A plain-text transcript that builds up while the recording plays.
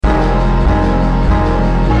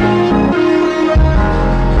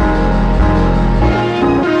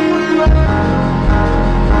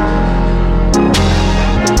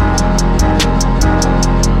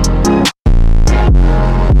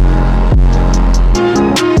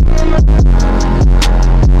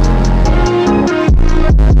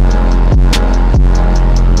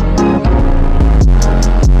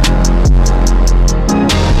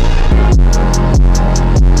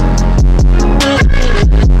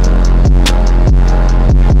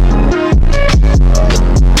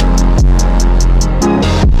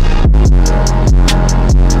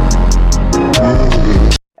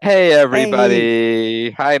Hey Hey,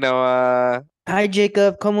 everybody. Hi Noah. hi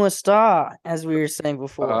Jacob, ¿cómo está? As we were saying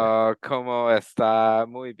before. ¿Cómo está?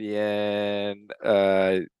 Muy bien.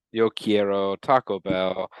 Yo quiero Taco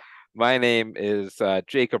Bell. My name is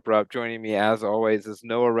Jacob Rupp. Joining me as always is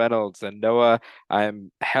Noah Reynolds. And Noah,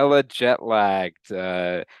 I'm hella jet lagged.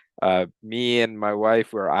 Me and my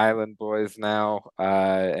wife, we're island boys now,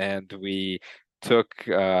 and we took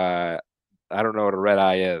I don't know what a red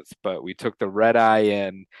eye is, but we took the red eye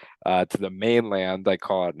in to the mainland, I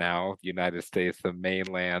call it now, United States, the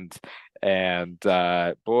mainland. And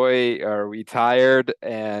boy, are we tired.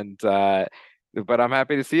 And but I'm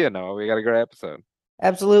happy to see you, Noah. We got a great episode.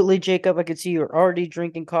 Absolutely, Jacob. I could see you're already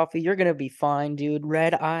drinking coffee. You're gonna be fine, dude.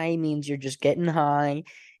 Red eye means you're just getting high,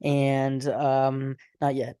 and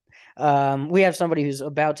not yet. We have somebody who's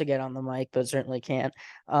about to get on the mic, but certainly can't.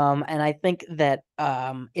 And I think that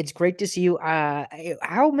it's great to see you.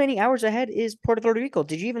 How many hours ahead is Puerto Rico?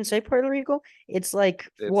 Did you even say Puerto Rico? It's like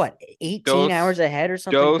It's what, 18 dose hours ahead or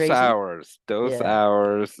something dose crazy? hours. Dose Yeah,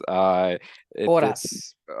 hours. It's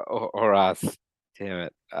horas. horas. Damn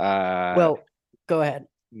it. Well, go ahead.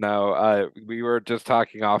 No, we were just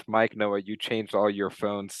talking off mic, Noah. You changed all your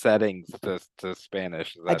phone settings to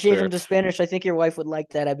Spanish. Is I that changed true? them to Spanish. I think your wife would like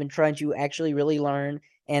that. I've been trying to actually really learn,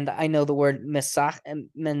 and I know the word mensaje.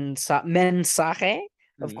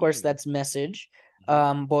 Of course, Mm-hmm. that's message.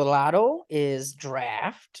 Borrado is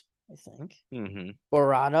draft, I think. Mm-hmm.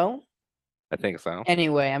 Borrado. I think so.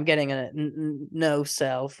 Anyway, I'm getting a no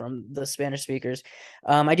sell from the Spanish speakers.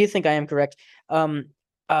 I do think I am correct.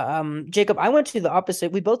 Jacob, I went to the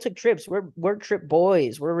opposite. We both took trips. We're trip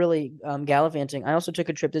boys. We're really gallivanting. I also took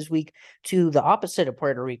a trip this week to the opposite of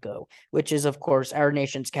Puerto Rico, which is of course our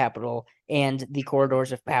nation's capital and the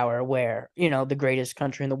corridors of power, where the greatest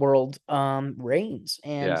country in the world reigns,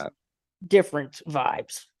 and Yeah. different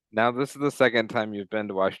vibes. Now this is the second time you've been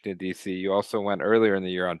to Washington, D.C. You also went earlier in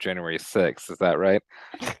the year on January 6th. Is that right?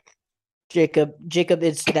 Jacob,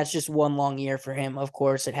 that's just one long year for him. Of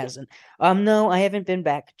course, it hasn't. No, I haven't been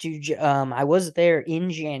back to. I was there in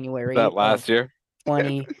Was that January of last year?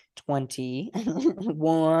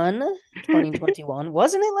 2021. 2021,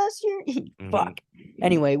 wasn't it last year? hmm Fuck.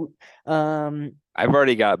 Anyway, um, I've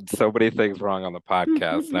already gotten so many things wrong on the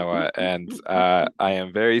podcast, Noah, and I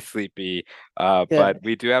am very sleepy. But good.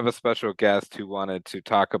 we do have a special guest who wanted to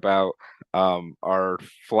talk about our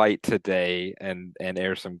flight today and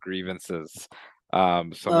air some grievances. So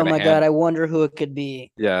I'm Oh gonna my God, hand I wonder who it could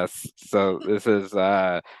be. yes. So this is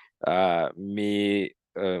mi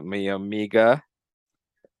amiga,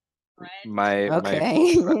 my Okay,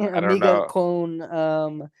 I don't amiga know,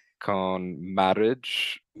 con. con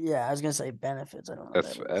marriage Yeah, I was gonna say benefits. I don't know what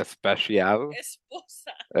that is. especial.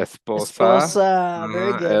 Esposa, Esposa.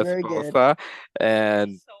 Very good. Very good. esposa,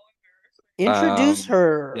 and Introduce um,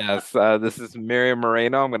 her. yes, this is Miriam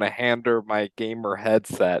Moreno. I'm gonna hand her my gamer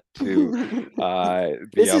headset to be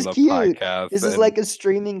This on is the cute. podcast, This is and like a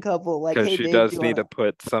streaming couple. Like, because hey she babe, do does you need to wanna?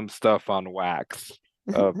 put some stuff on wax.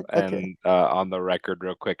 Okay. And on the record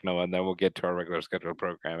real quick, Noah, and then we'll get to our regular scheduled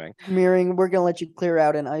programming. Mirroring, we're gonna let you clear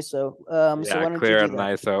out in ISO. So Yeah, why don't you clear do and that?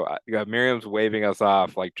 nice. So yeah, Miriam's waving us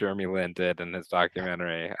off like Jeremy Lin did in his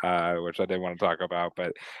documentary, which I didn't want to talk about,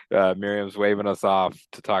 but Miriam's waving us off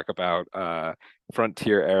to talk about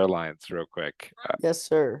Frontier Airlines real quick. Yes,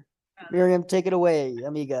 sir. Miriam, take it away,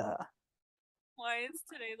 amiga. Why is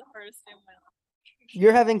today the hardest day of my life?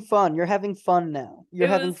 You're having fun. You're having fun now. You're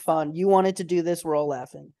It having was. fun. You wanted to do this. We're all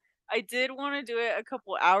laughing. I did want to do it a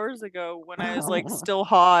couple hours ago when I was like still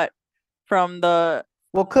hot from the.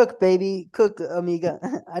 Well, cook, baby. Cook, amiga.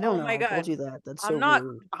 I don't Oh know. my I told god, you that. That's so I'm not.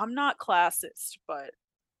 rude. I'm not classist, but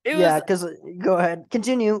it Yeah, was. because go ahead.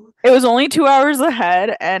 Continue. It was only 2 hours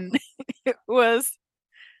ahead, and it was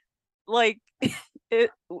like it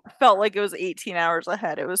felt like it was 18 hours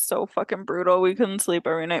ahead. It was so fucking brutal. We couldn't sleep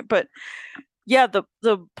every night, but yeah, the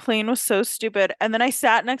plane was so stupid. And then I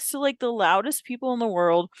sat next to like the loudest people in the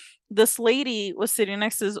world. This lady was sitting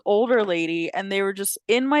next to this older lady, and they were just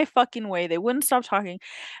in my fucking way. They wouldn't stop talking.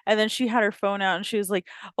 And then she had her phone out and she was like,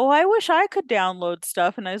 "Oh, I wish I could download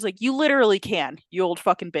stuff." And I was like, "You literally can, you old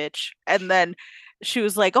fucking bitch." And then she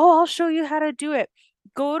was like, "Oh, I'll show you how to do it.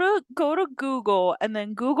 Go to Google and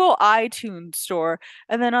then Google iTunes Store.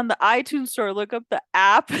 And then on the iTunes Store, look up the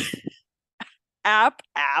app,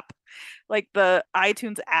 like the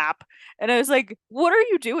iTunes app." And I was like, "What are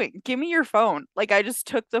you doing? Give me your phone." Like I just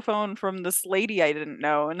took the phone from this lady I didn't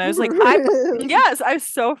know. And I was like, "I Really? yes, I was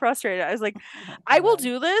so frustrated. I was like, Oh my "I will God.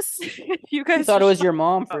 do this if you You guys thought it just was shut your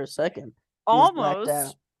mom for up." a second. You just blacked out.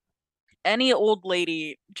 Almost any old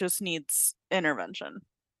lady just needs intervention.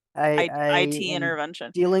 IT am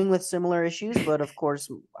intervention. dealing with similar issues, but of course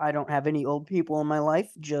I don't have any old people in my life.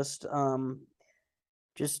 Just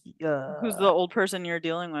Who's the old person you're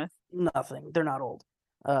dealing with? nothing. They're not old.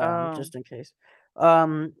 Oh. Just in case.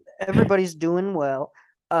 Everybody's doing well.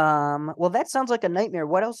 Well, that sounds like a nightmare.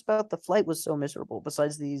 What else about the flight was so miserable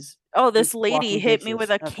besides these Oh, this lady walking hit me with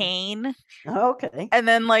a bitches? Okay. cane. Okay. And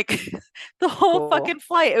then like the whole Cool. fucking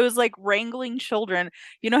flight, it was like wrangling children.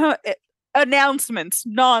 You know how announcements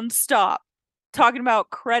nonstop talking about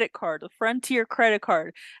credit card, the Frontier credit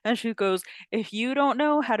card. And she goes, if you don't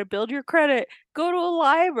know how to build your credit, go to a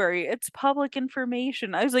library. It's public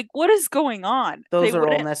information. I was like, what is going on? Those They are all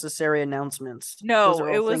wouldn't. necessary announcements. No, Those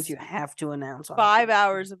are it all was things you have to announce on a 5 flight.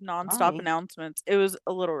 hours of nonstop Why? announcements. It was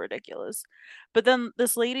a little ridiculous. But then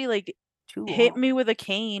this lady like Too hit long. me with a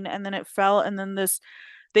cane and then it fell and then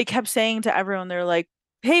they kept saying to everyone, they're like,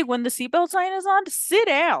 hey, when the seatbelt sign is on, sit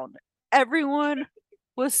down. Everyone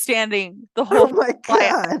was standing the Oh whole my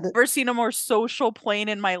flight. god. I've never seen a more social plane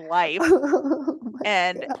in my life. Oh my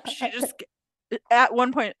And she God. just at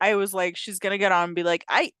one point I was like, she's gonna get on and be like,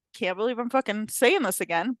 I can't believe I'm fucking saying this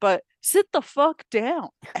again, but sit the fuck down,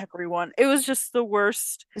 everyone. It was just the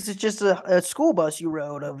worst. This is just a school bus you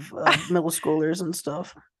rode of middle schoolers and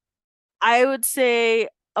stuff. I would say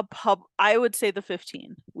I would say the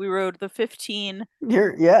 15. We rode the 15 But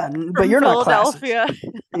from you're not classist. Philadelphia.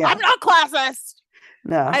 Yeah. I'm not classist.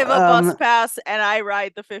 No. I have a bus pass and I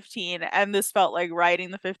ride the 15, and this felt like riding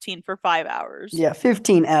the 15 for 5 hours. Yeah,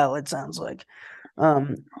 15L. It sounds like.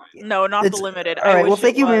 No, not the limited. All right. Well, wish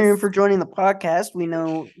thank it you, Miriam, was. for joining the podcast. We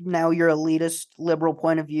know now your elitist liberal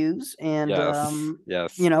point of views, and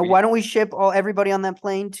Yes. why don't we ship everybody on that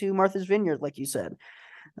plane to Martha's Vineyard, like you said?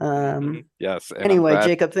 Yes. And Anyway,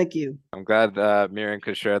 Jacob, thank you. I'm glad Miriam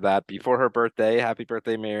could share that before her birthday. Happy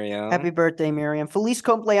birthday, Miriam. Happy birthday, Miriam. Feliz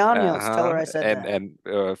cumpleaños. Tell her I said that. And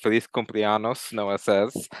feliz cumpleaños, Noah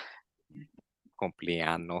says.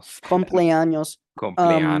 Cumpleaños. Cumpleaños.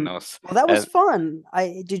 Cumpleaños. Well, that was fun.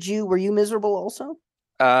 Were you miserable also?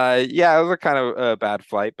 Yeah, it was a kind of a bad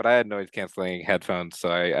flight, but I had noise canceling headphones, so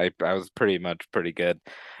I was pretty good.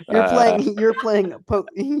 You're playing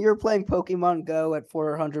Pokemon Go at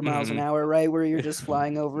 400 miles an hour, right? Where you're just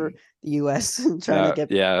flying over the US and trying to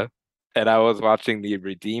get. Yeah. And I was watching the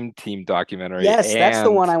Redeem Team documentary. Yes, that's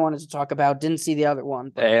the one I wanted to talk about. Didn't see the other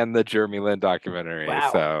one. But... And the Jeremy Lin documentary.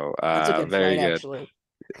 Wow. So that's a good very flight, good. Actually.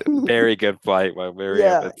 Very good flight. While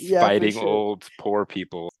fighting old poor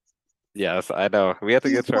people. Yes, I know. We have to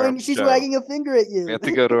get to our She's show. wagging a finger at you. We have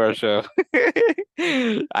to go to our show.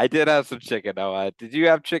 I did have some chicken. Noah, did you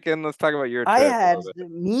have chicken? Let's talk about your trip. I had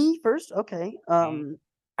me first. Okay. I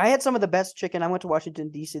had some of the best chicken. I went to Washington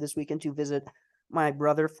D.C. this weekend to visit my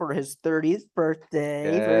brother for his 30th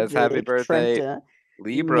birthday. Yes, happy birthday, Trenta,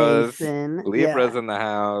 Libras. Nathan. Libras in the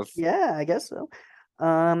house. Yeah, I guess so.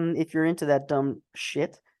 If you're into that dumb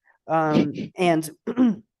shit. And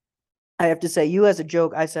I have to say, you as a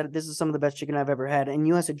joke, I said this is some of the best chicken I've ever had, and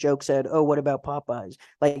you as a joke said, "Oh, what about Popeyes?"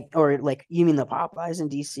 You mean the Popeyes in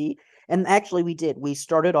DC? And actually, we did. We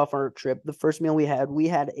started off our trip. The first meal we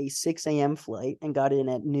had a 6 a.m. flight and got in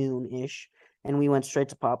at noon ish, and we went straight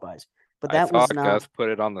to Popeyes. But that was not. Gus put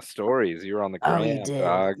it on the stories. You were on the gram, you did.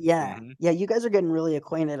 dog. Yeah, yeah. You guys are getting really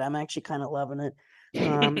acquainted. I'm actually kind of loving it.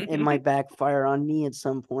 It might backfire on me at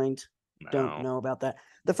some point. Don't know about that.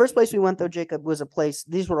 The first place we went, though, Jacob, was a place.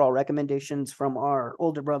 These were all recommendations from our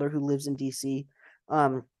older brother who lives in DC.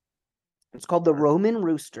 It's called the Roman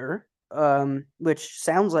Rooster, which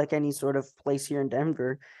sounds like any sort of place here in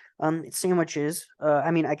Denver. It's sandwiches.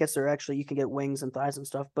 I guess you can get wings and thighs and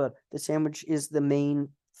stuff, but the sandwich is the main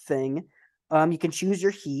thing. You can choose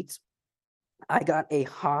your heat. I got a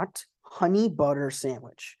hot honey butter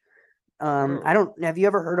sandwich. Have you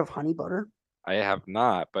ever heard of honey butter? I have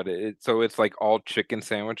not, but it's like all chicken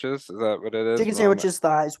sandwiches. Is that what it is? Chicken sandwiches,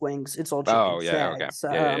 thighs, wings. It's all chicken. Oh yeah, shags,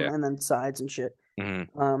 okay. Yeah. And then sides and shit.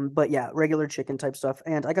 Mm-hmm. But yeah, regular chicken type stuff.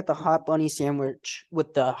 And I got the hot bunny sandwich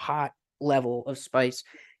with the hot level of spice,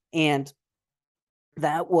 and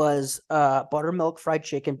that was buttermilk fried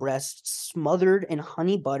chicken breast smothered in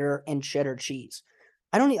honey butter and cheddar cheese.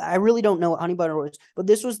 I really don't know what honey butter was, but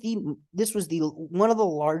this was the one of the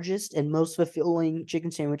largest and most fulfilling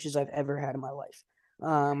chicken sandwiches I've ever had in my life.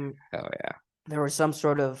 Hell yeah. There was some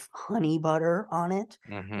sort of honey butter on it,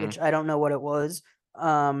 which I don't know what it was.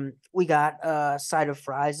 We got a side of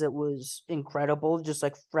fries that was incredible, just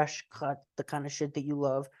like fresh cut, the kind of shit that you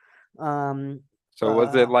love. So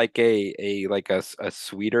was it like a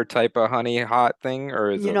sweeter type of honey hot thing,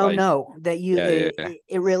 or is it like no, that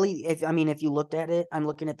it really, if you looked at it, I'm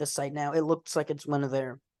looking at the site now, it looks like it's one of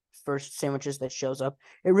their first sandwiches that shows up.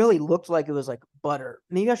 It really looked like it was like butter.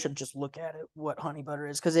 Maybe I should just look at it what honey butter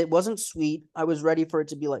is because it wasn't sweet. I was ready for it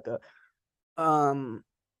to be like a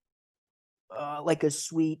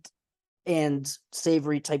sweet and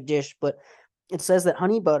savory type dish, but it says that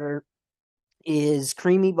honey butter is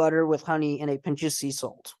creamy butter with honey and a pinch of sea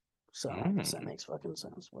salt. So I guess that makes fucking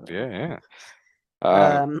sense. Whatever.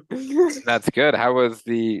 Yeah. That's good. How was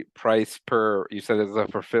the price per? You said it's a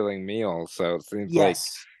fulfilling meal, so it seems like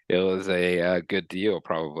yes. it was a good deal,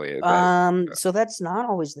 probably. So that's not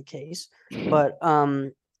always the case, but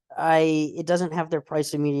it doesn't have their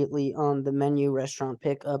price immediately on the menu restaurant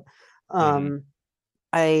pickup.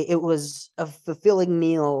 It was a fulfilling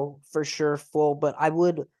meal for sure, full, but I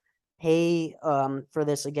would pay for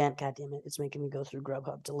this again. God damn it, it's making me go through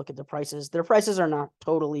Grubhub to look at the prices. Their prices are not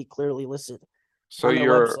totally clearly listed So on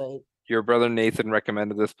their website. your brother Nathan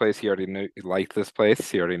recommended this place. He already knew, he liked this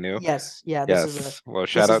place. He already knew. Yes, yeah, Yes. Well,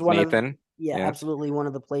 shout out Nathan. Yeah, Yes. absolutely one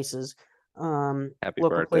of the places. Happy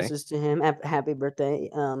Local birthday. places to him. Happy birthday.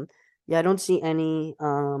 Yeah, I don't see any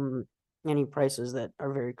prices that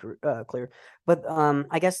are very clear. But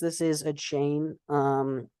I guess this is a chain.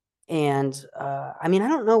 And I mean, I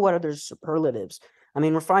don't know what other superlatives. I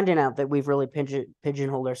mean, we're finding out that we've really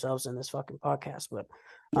pigeonholed ourselves in this fucking podcast, but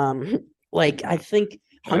like I think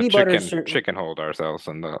honey butter is certainly chicken hold ourselves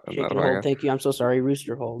in the chicken hold. Thank you. I'm so sorry,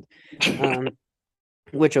 rooster hold.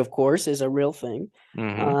 Which of course is a real thing.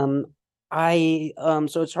 So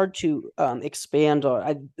it's hard to expand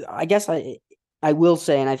on. I guess I will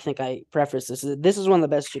say, and I think I preface this is one of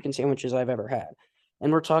the best chicken sandwiches I've ever had,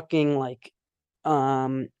 and we're talking like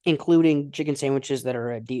including chicken sandwiches that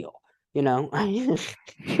are a deal, you know,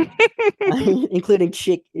 including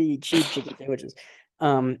cheap chicken sandwiches.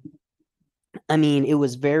 I mean, it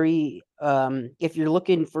was very if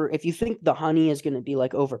you think the honey is going to be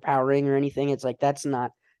like overpowering or anything, it's like that's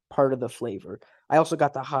not part of the flavor. I also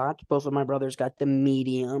got the hot. Both of my brothers got the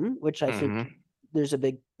medium, which I think there's a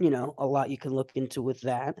big, a lot you can look into with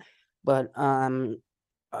that. But and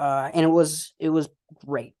it was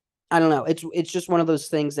great. I don't know. It's just one of those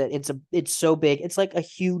things that it's so big. It's like a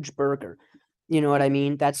huge burger. You know what I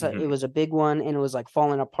mean? It was a big one and it was like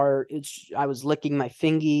falling apart. I was licking my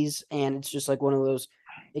fingies and it's just like one of those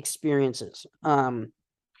experiences. And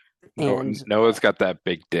Noah's got that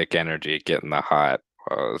big dick energy getting the hot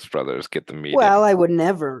while his brothers get the medium. Well, I would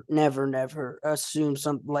never assume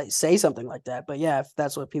say something like that. But yeah, if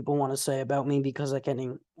that's what people want to say about me because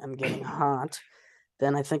I'm getting hot,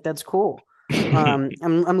 then I think that's cool.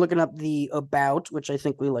 I'm looking up the about, which I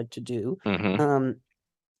think we like to do.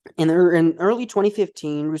 In early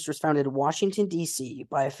 2015, Roosters founded in Washington, D.C.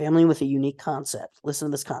 by a family with a unique concept. Listen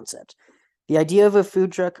to this concept. The idea of a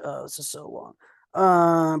food truck. Oh, this is so long.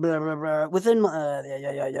 Blah, blah, blah. Within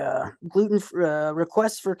gluten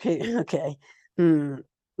requests for okay.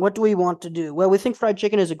 What do we want to do? Well, we think fried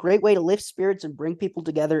chicken is a great way to lift spirits and bring people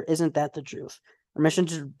together. Isn't that the truth? Our mission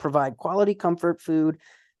is to provide quality, comfort food.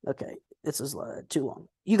 Okay, this is too long.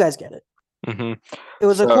 You guys get it. It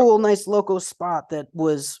was a cool, nice local spot that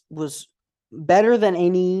was better than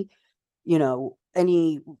any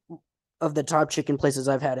of the top chicken places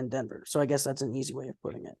I've had in Denver. So I guess that's an easy way of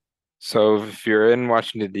putting it. So if you're in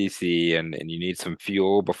Washington, D.C. and you need some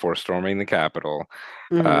fuel before storming the Capitol,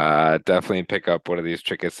 definitely pick up one of these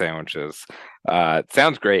chicken sandwiches. It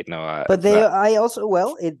sounds great, Noah. But I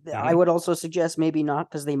would also suggest maybe not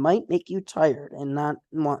because they might make you tired and not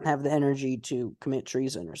have the energy to commit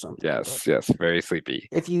treason or something. Yes, very sleepy.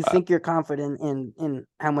 If you think you're confident in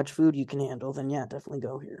how much food you can handle, then yeah, definitely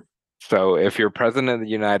go here. So if you're president of the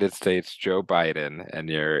United States, Joe Biden, and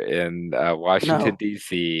you're in Washington,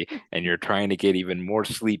 D.C., and you're trying to get even more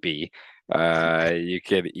sleepy, you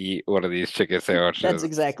could eat one of these chicken sandwiches. That's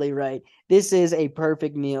exactly right. This is a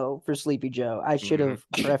perfect meal for Sleepy Joe. I should have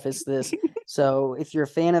prefaced this. So if you're a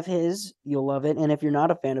fan of his, you'll love it. And if you're not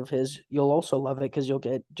a fan of his, you'll also love it because you'll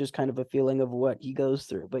get just kind of a feeling of what he goes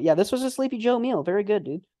through. But yeah, this was a Sleepy Joe meal. Very good,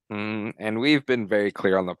 dude. And we've been very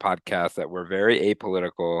clear on the podcast that we're very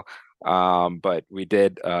apolitical. But we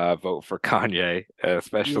did vote for Kanye,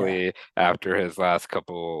 especially after his last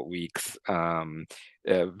couple weeks.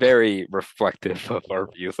 Very reflective of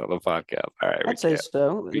our views on the podcast. All right, I'd say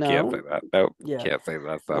so. We can't say that. Nope, yeah. Can't say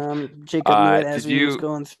that stuff. Jacob knew it as he was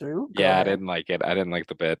going through. I didn't like it. I didn't like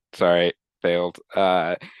the bit. Sorry, failed.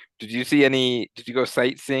 Did you go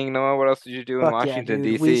sightseeing, Noah? What else did you do in Washington,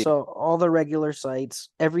 D.C.? We saw all the regular sites,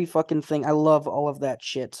 every fucking thing. I love all of that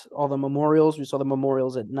shit. All the memorials. We saw the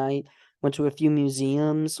memorials at night. Went to a few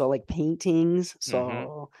museums, saw like paintings,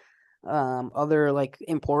 saw Other like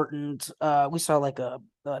important. We saw like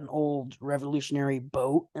an old revolutionary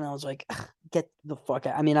boat, and I was like, get the fuck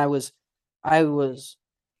out. I mean, I was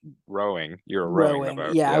Rowing. You're rowing the rowing.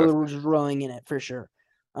 boat. Yeah, I Yes. was rowing in it for sure.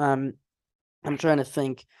 Um, I'm trying to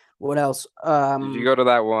think what else. Did you go to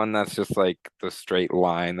that one that's just like the straight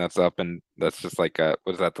line that's up and that's just like what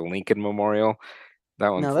is that, the Lincoln Memorial? That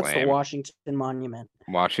No, one's that's the lame. Washington Monument.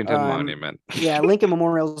 Washington Monument. Yeah, Lincoln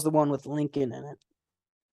Memorial is the one with Lincoln in it.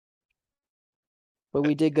 But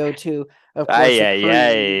we did go to, of course, Ay, the ay, Korean.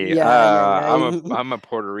 ay. Yeah, yeah, yeah. I'm a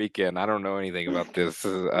Puerto Rican. I don't know anything about this.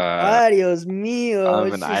 Adios mío. I'm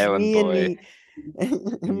It's an just island me and boy.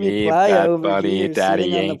 me, me Me, playa Bad over Bunny, here, Daddy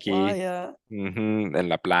sitting on the Yankee. playa. En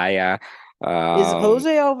la playa. Is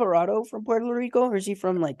Jose Alvarado from Puerto Rico, or is he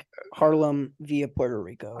from like Harlem via Puerto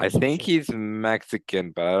Rico or I some think shit? he's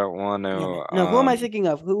Mexican, but I don't want Damn it. to. No, who am I thinking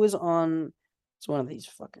of? Who is on? It's one of these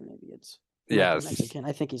fucking idiots. He might be Yes. Mexican.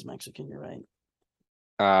 I think he's Mexican. You're right.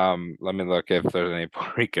 Let me look if there's any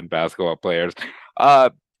Puerto Rican basketball players. Uh,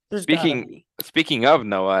 There's gotta speaking be. speaking of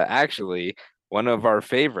Noah, actually, one of our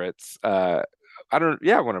favorites, I don't,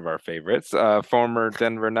 yeah, one of our favorites, former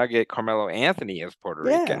Denver Nugget Carmelo Anthony is Puerto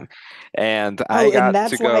Yeah. Rican, and I Oh, and got to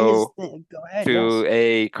that's why his go thing. Go ahead. to Yes.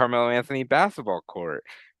 a Carmelo Anthony basketball court,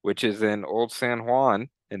 which is in Old San Juan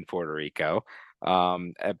in Puerto Rico.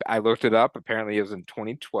 I looked it up. Apparently, it was in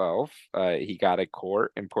 2012. He got a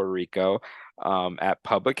court in Puerto Rico, at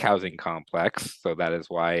Public Housing Complex. So that is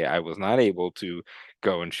why I was not able to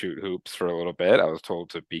go and shoot hoops for a little bit. I was told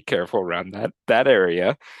to be careful around that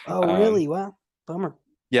area. Oh, Um, really? Wow. Bummer.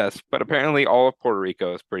 yes, but apparently all of Puerto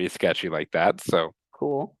Rico is pretty sketchy like that. So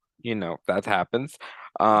Cool. that happens.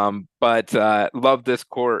 But love this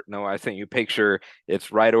court. No, I sent you a picture.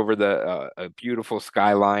 It's right over the a beautiful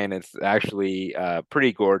skyline. It's actually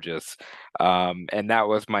pretty gorgeous. And that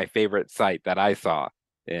was my favorite site that I saw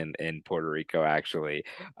in Puerto Rico, actually.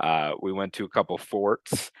 We went to a couple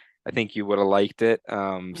forts. I think you would have liked it.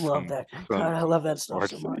 Love that. God, I love that stuff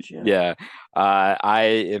so Forts. much. Yeah. Yeah.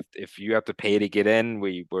 I if you have to pay to get in,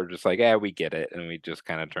 we were just like, yeah, we get it, and we just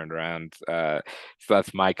kind of turned around. So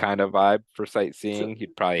that's my kind of vibe for So, sightseeing.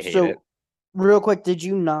 You'd probably hate it. so real quick, did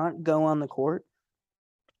you not go on the court?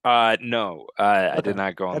 No, I did Okay.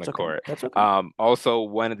 not go on That's the okay. court. That's okay. Also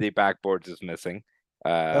one of the backboards is missing,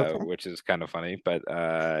 Okay. which is kind of funny, but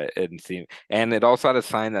it didn't seem, and it also had a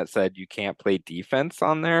sign that said you can't play defense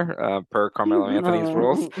on there, per Carmelo Anthony's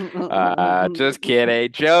rules. Just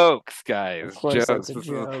kidding. Jokes, Of guys. course, that's Jokes. a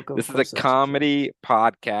joke. Of This is a course, that's a joke. comedy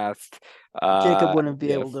podcast. Jacob wouldn't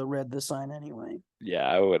be able Yes. to read the sign anyway. Yeah,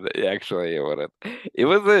 I would actually. It would. It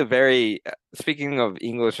was a very, speaking of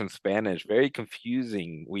English and Spanish, very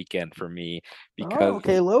confusing weekend for me Oh, because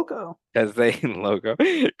okay, Loco. they logo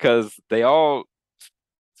because they all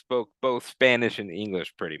spoke both Spanish and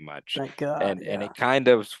English pretty much, Thank God. and Yeah. it kind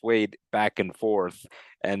of swayed back and forth,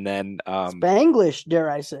 and then Spanglish, dare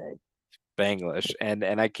I say. Spanglish, and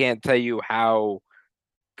I can't tell you how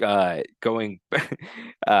going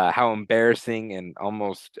how embarrassing and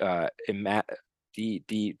almost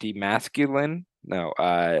demasculine, no,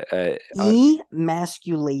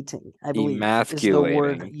 Emasculating, I believe, is the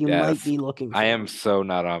word emasculating. you might Yes, be looking I am for. so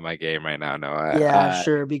not on my game right now. No, Yeah,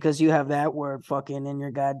 sure, because you have that word fucking in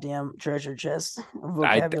your goddamn treasure chest of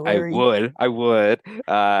vocabulary. I would.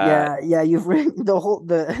 Yeah, yeah, you've written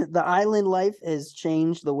the island life has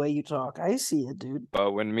changed the way you talk. I see it, dude.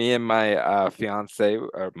 But when me and my fiance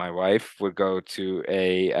or my wife would go to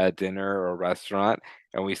a dinner or restaurant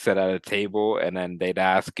and we sit at a table and then they'd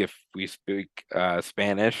ask if we speak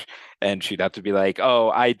Spanish and she'd have to be like, "Oh,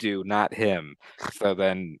 I do, not him." So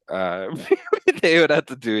then they would have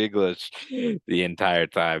to do English the entire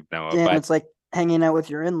time. No, Damn, but it's like hanging out with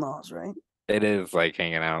your in-laws, right? it is like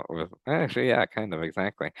hanging out with, actually, yeah, kind of,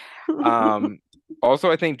 exactly. Um,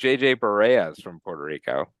 Also, I think JJ Barea is from Puerto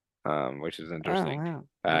Rico, which is Oh, interesting.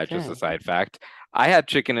 wow. Just a Okay. side fact. I had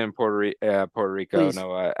chicken in Puerto Rico. Please.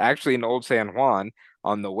 No, actually in Old San Juan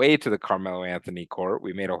on the way to the Carmelo Anthony court.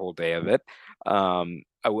 We made a whole day of it.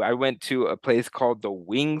 I went to a place called the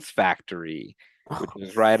Wings Factory, which Oh,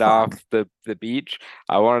 is right off fuck. the beach.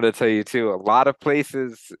 I wanted to tell you too, a lot of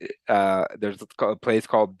places, there's a place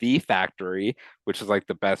called The Factory, which is like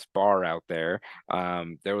the best bar out there.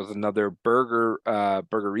 There was another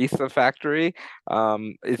burgerista factory.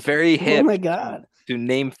 It's very Oh hip my to God.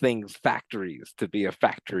 name things factories, to be a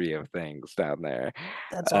factory of things down there.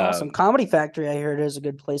 That's awesome. Um, Comedy Factory, I heard, is a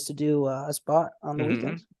good place to do a spot on the hmm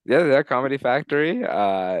weekends. Yeah, yeah, Comedy Factory,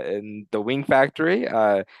 and the Wing Factory.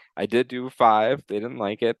 I did do five. They didn't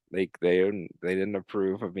like it. They didn't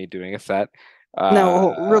approve of me doing a set.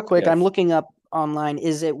 Now, real quick, I'm Yes. looking up online.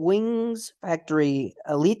 Is it Wings Factory,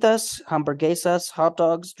 alitas, hamburguesas, hot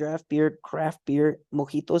dogs, draft beer, craft beer,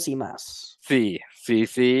 mojitos y más? See.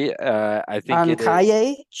 I think On it is.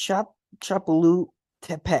 Calle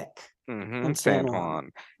Chapultepec in San San Juan.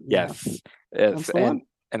 Juan. Yeah. Yes. That's the one.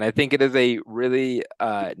 And I think it is a really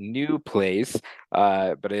new place.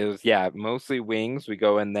 But it was mostly wings. We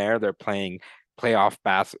go in there. They're playing playoff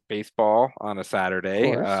baseball on a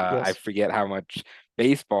Saturday. course, I yes. forget how much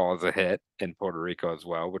baseball is a hit in Puerto Rico as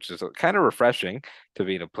well, which is kind of refreshing to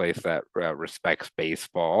be in a place that respects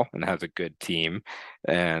baseball and has a good team.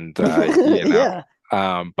 And Yeah.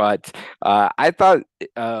 but I thought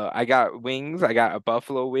I got wings. I got a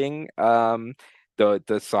buffalo wing.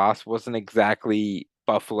 The sauce wasn't exactly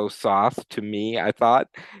buffalo sauce to me, I thought,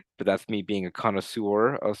 but that's me being a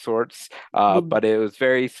connoisseur of sorts. But it was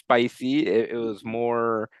very spicy. It was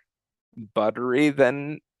more buttery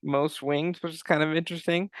than most wings, which is kind of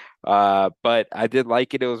interesting. But I did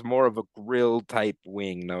like it. It was more of a grill type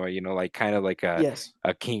wing, no, like kind of like Yes.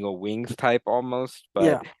 a King of Wings type almost,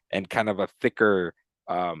 Yeah. but and kind of a thicker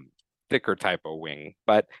type of wing.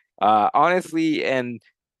 But honestly, and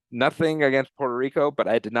nothing against Puerto Rico, but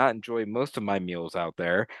I did not enjoy most of my meals out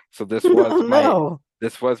there. So this was Oh,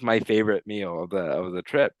 my no. favorite meal of the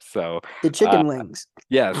trip. So The chicken wings.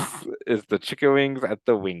 yes, is the chicken wings at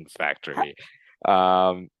the Wings Factory.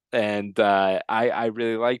 And I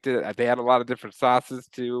really liked it. They had a lot of different sauces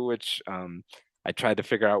too, which I tried to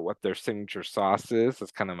figure out what their signature sauce is.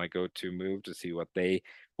 That's kind of my go-to move to see what they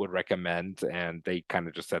would recommend, and they kind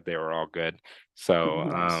of just said they were all good. So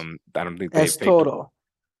Nice. I don't think That's total.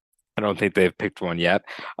 I don't think they've picked one yet.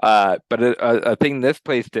 But a thing this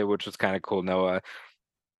place did, which was kind of cool, Noah,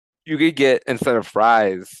 you could get, instead of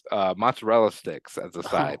fries, mozzarella sticks as a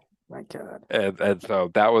side. Oh my God. And so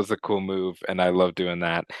that was a cool move, and I love doing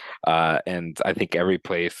that. And I think every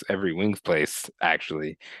wings place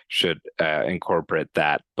actually should incorporate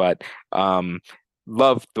that. But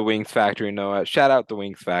love the Wings Factory, Noah. Shout out the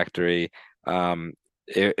Wings Factory.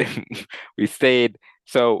 It, we stayed.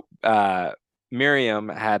 So Miriam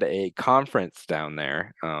had a conference down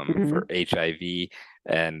there for HIV,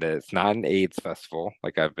 and it's not an AIDS festival,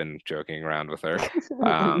 like I've been joking around with her.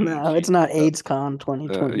 No, it's not AIDS Con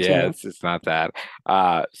 2022. Yeah, it's not that.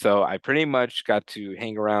 So I pretty much got to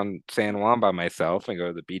hang around San Juan by myself and go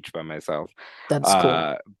to the beach by myself. That's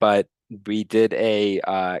cool. But we did a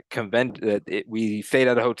convention. We stayed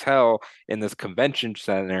at a hotel in this convention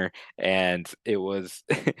center, and it was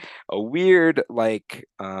a weird, like,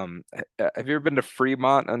 have you ever been to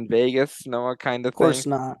Fremont in Vegas, Noah, kind of Of course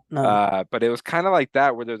thing? not. No. But it was kind of like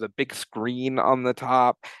that, where there's a big screen on the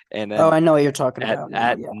top, and Oh, then I know what you're talking about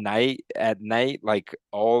now. Yeah. at night, like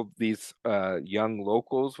all these young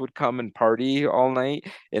locals would come and party all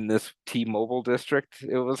night in this T-Mobile district,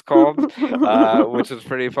 it was called, which is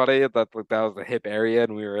pretty funny. That was a hip area,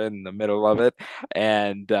 and we were in the middle of it,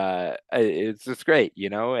 and it's just great,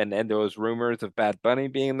 And there was rumors of Bad Bunny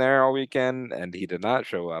being there all weekend, and he did not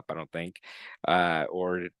show up, I don't think,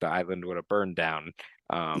 or the island would have burned down.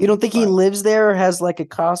 You don't think he But lives there or has like a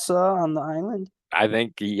casa on the island? I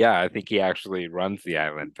think he actually runs the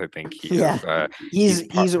island. I think he Yeah. is.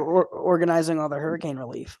 He's organizing all the hurricane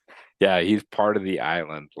relief. Yeah, he's part of the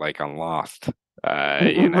island, like on Lost.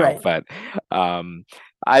 Right. But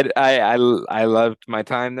I loved my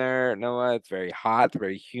time there, Noah. It's very hot,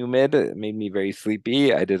 very humid. It made me very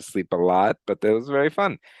sleepy. I did sleep a lot, but it was very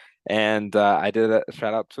fun. And I did a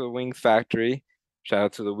shout out to the Wings Factory. Shout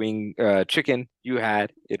out to the wing chicken you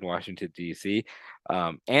had in Washington, D.C.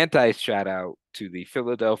 Anti shout out to the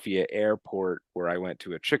Philadelphia airport, where I went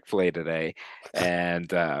to a Chick-fil-A today, and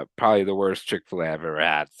probably the worst Chick-fil-A I've ever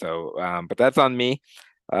had. So, but that's on me.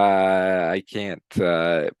 I can't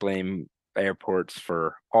blame airports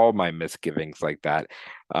for all my misgivings like that.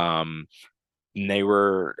 And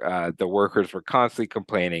the workers were constantly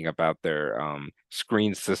complaining about their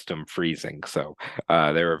screen system freezing. So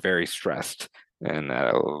they were very stressed, and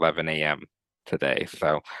at 11 a.m. today.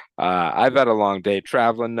 So I've had a long day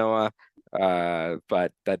traveling, Noah.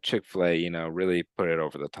 But that Chick-fil-A, really put it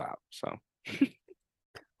over the top. So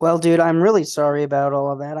Well, dude, I'm really sorry about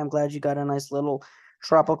all of that. I'm glad you got a nice little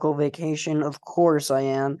tropical vacation. Of course I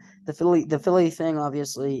am. The Philly thing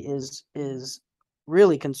obviously is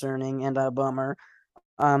really concerning and a bummer.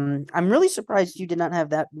 I'm really surprised you did not have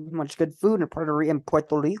that much good food in Puerto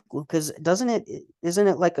Rico, because isn't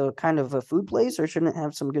it like a kind of a food place, or shouldn't it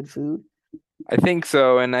have some good food? I think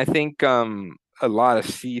so, and I think a lot of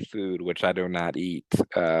seafood, which I do not eat.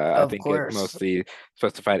 I Of think it course. mostly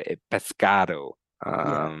specified pescado,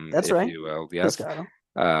 Yeah, that's if right. you will. Yes, Pescado.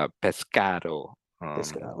 pescado.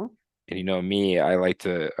 Pescado. And me, I like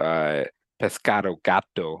to Pescado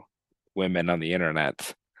Gato women on the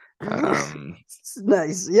internet.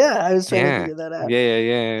 Nice. Yeah, I was trying to Yeah, figure that out.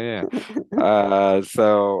 yeah.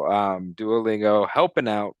 So Duolingo helping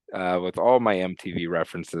out with all my MTV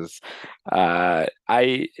references. But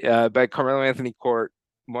Carmelo Anthony Court,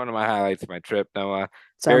 one of my highlights of my trip, Noah.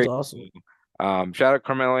 Sounds Very awesome. cool. Shout out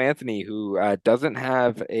Carmelo Anthony, who doesn't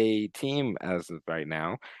have a team as of right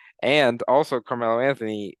now. And also Carmelo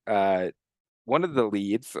Anthony, one of the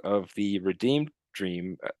leads of the Redeem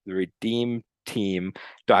Team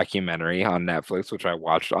documentary on Netflix, which I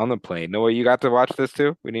watched on the plane. Noah, you got to watch this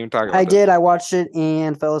too? We didn't even talk I about this. did. I watched it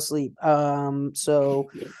and fell asleep. I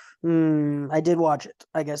did watch it,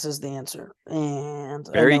 I guess is the answer. And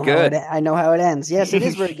Very good. I know how it ends. Yes, it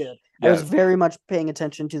is very good. I was Yes. very much paying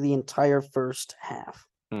attention to the entire first half.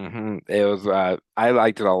 It was I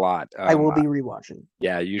liked it a lot. I will be rewatching.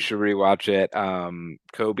 Yeah, you should rewatch it.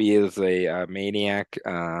 Kobe is a maniac,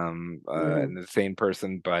 and the same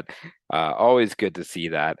person, but always good to see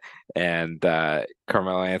that. And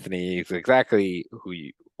Carmelo Anthony is exactly who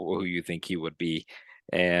you think he would be.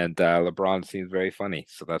 And LeBron seems very funny,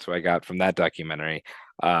 so that's what I got from that documentary.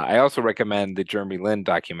 I also recommend the Jeremy Lin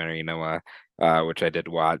documentary, Noah, which I did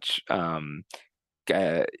watch. Seems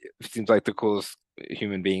like the coolest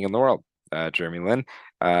human being in the world. Jeremy Lin.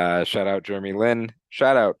 Shout out Jeremy Lin.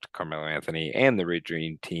 Shout out Carmelo Anthony and the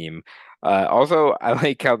Dream Team. Also, I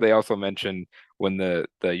like how they also mentioned when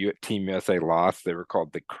Team USA lost, they were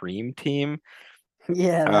called the Cream Team.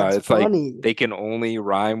 Yeah, that's It's like funny. they can only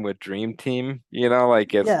rhyme with Dream Team,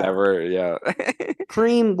 like it's Yeah. never, yeah.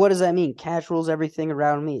 Cream, what does that mean? Cash rules everything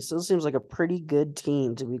around me. So it seems like a pretty good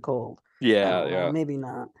team to be called. Yeah. Maybe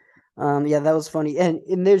not. Yeah, that was funny. And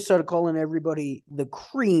they started calling everybody the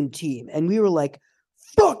Cream Team. And we were like,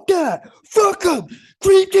 fuck that! Fuck them!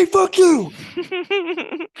 Cream Team, fuck you!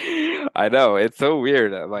 I know, it's so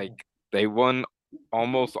weird. Like they won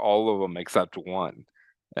almost all of them except one.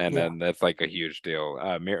 And Yeah. then that's like a huge deal.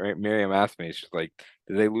 Miriam asked me, she's like,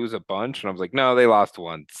 did they lose a bunch? And I was like, no, they lost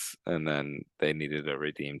once. And then they needed a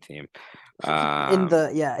redeem team.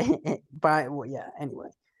 Anyway. Yeah,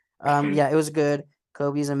 it was good.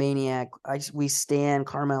 Kobe's a maniac. We stand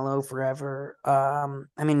Carmelo forever.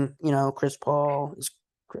 Chris Paul is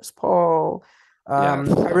Chris Paul. Yes,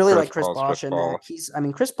 I really Chris like Chris Paul's Bosh Chris in Paul.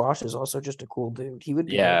 that. Chris Bosh is also just a cool dude. He would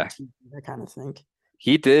be good Yeah. on TV, I kind of think.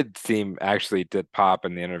 He actually did pop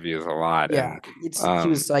in the interviews a lot. Yeah, And he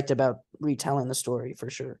was psyched about retelling the story for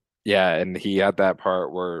sure. yeah, and he had that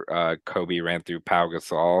part where Kobe ran through Pau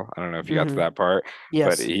Gasol. I don't know if you got to that part,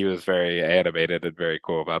 Yes. but he was very animated and very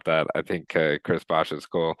cool about that. I think Chris Bosh is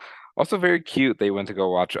cool. Also very cute. They went to go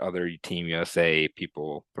watch other Team USA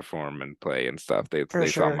people perform and play and stuff. They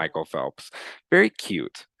saw Michael Phelps. Very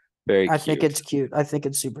cute. Very cute. I think it's cute. I think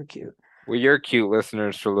it's super cute. Well, you're cute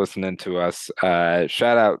listeners for listening to us.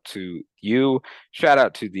 Shout out to you. Shout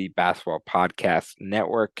out to the Basketball Podcast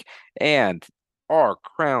Network and our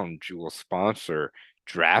crown jewel sponsor,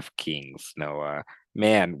 DraftKings. Noah,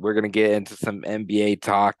 man, we're gonna get into some NBA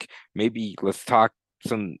talk. Maybe let's talk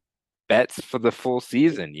some bets for the full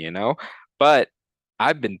season. But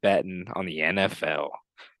I've been betting on the NFL.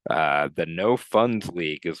 The no funds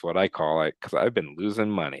league is what I call it because I've been losing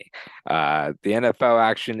money. The NFL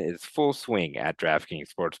action is full swing at DraftKings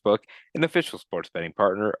Sportsbook, an official sports betting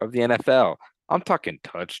partner of the NFL. I'm talking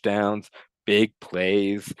touchdowns, big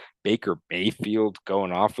plays, Baker Mayfield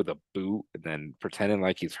going off with a boot and then pretending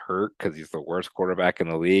like he's hurt because he's the worst quarterback in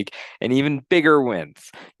the league, and even bigger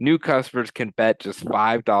wins. New customers can bet just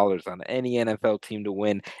 $5 on any NFL team to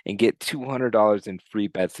win and get $200 in free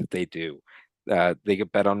bets if they do. They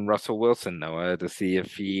could bet on Russell Wilson, Noah, to see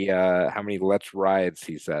if how many let's rides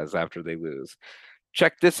he says after they lose.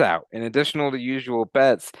 Check this out. In addition to usual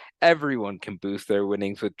bets, everyone can boost their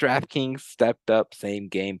winnings with DraftKings stepped up same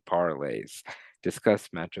game parlays. Discuss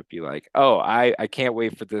matchup you like. Oh, I can't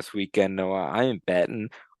wait for this weekend, Noah. I am betting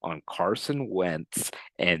on Carson Wentz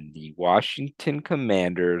and the Washington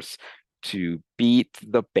Commanders to beat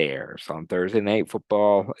the Bears on Thursday Night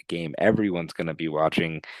Football, a game everyone's going to be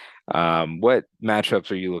watching. What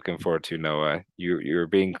matchups are you looking forward to, Noah? You're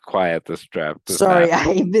being quiet this draft. Sorry,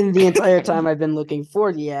 I've been the entire time I've been looking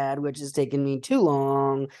for the ad, which has taken me too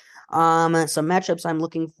long. Some matchups I'm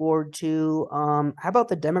looking forward to. How about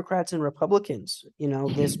the Democrats and Republicans?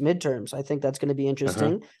 This midterms. I think that's going to be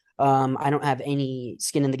interesting. I don't have any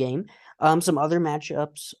skin in the game. Some other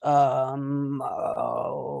matchups.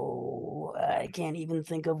 I can't even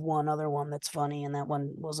think of one other one that's funny, and that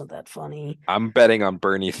one wasn't that funny. I'm betting on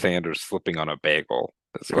Bernie Sanders slipping on a bagel.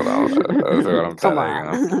 That's what I'm Come betting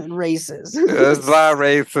on. Racist. It's not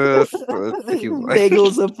racist.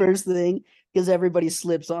 Bagel's the first thing. Because everybody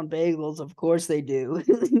slips on bagels. Of course they do.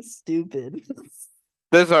 Stupid.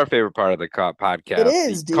 This is our favorite part of the podcast. It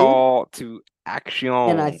is, the dude. call to action.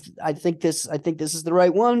 And I think this is the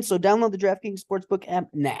right one. So download the DraftKings Sportsbook app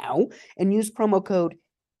now and use promo code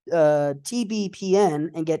TBPN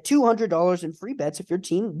and get $200 in free bets if your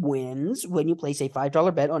team wins when you place a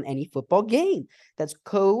 $5 bet on any football game. That's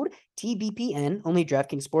code TBPN, only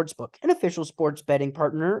DraftKings Sportsbook, an official sports betting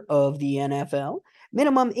partner of the NFL.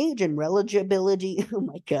 Minimum age and eligibility. Oh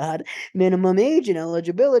my God. Minimum age and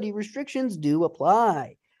eligibility restrictions do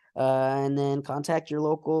apply. And then contact your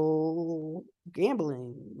local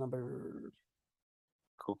gambling number.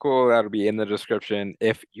 Cool. That'll be in the description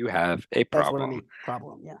if you have a problem. That's what I mean.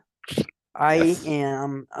 Problem, yeah. I Yes.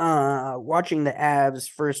 am watching the Avs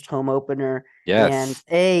first home opener. Yes. And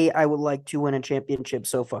A, I would like to win a championship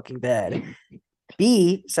so fucking bad.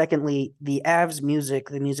 B, secondly, the Avs music,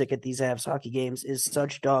 the music at these Avs hockey games is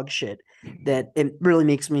such dog shit that it really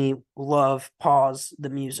makes me love pause the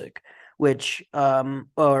music, which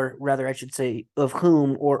or rather I should say of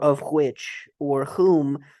whom or of which or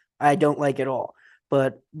whom I don't like at all.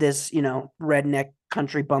 But this, redneck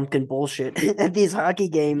country bumpkin bullshit at these hockey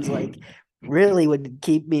games, like, really would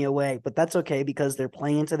keep me away. But that's okay because they're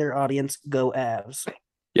playing to their audience. Go Avs.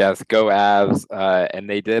 Yes, go Avs. And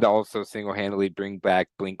they did also single-handedly bring back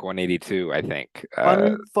Blink 182, I think.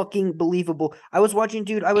 Unfucking believable. I was watching,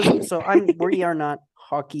 dude. We are not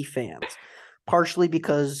hockey fans, partially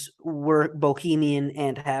because we're bohemian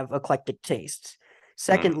and have eclectic tastes.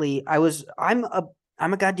 Secondly, I'm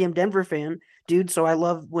a goddamn Denver fan, dude. So I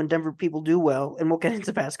love when Denver people do well, and we'll get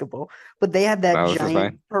into basketball. But they had that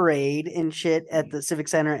giant parade and shit at the Civic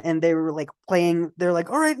Center, and they were like playing. They're like,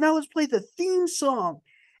 "All right, now let's play the theme song."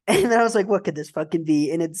 And then I was like, "What could this fucking be?"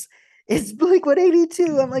 And it's Blink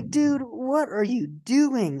 182. I'm like, dude, what are you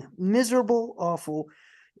doing? Miserable, awful.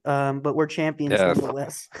 But we're champions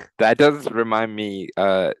nonetheless. That does remind me.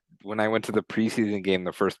 When I went to the preseason game,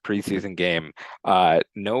 the first preseason game,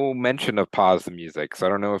 no mention of pause the music. So I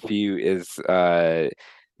don't know if he is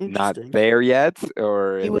not there yet,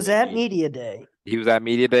 or he was at media day. He was at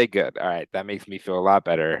media day. Good. All right, that makes me feel a lot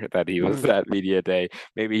better that he was at media day.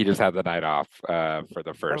 Maybe he just had the night off for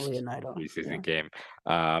the first preseason game.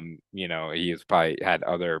 He's probably had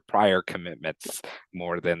other prior commitments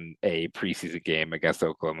more than a preseason game against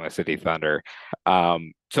Oklahoma City Thunder.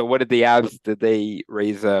 So what did the Avs? Did they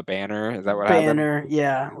raise a banner? Is that what happened? Banner,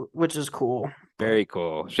 yeah, which is cool. Very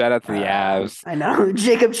cool. Shout out to the Avs. I know.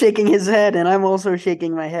 Jacob shaking his head, and I'm also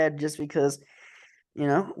shaking my head just because,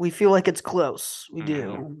 we feel like it's close. We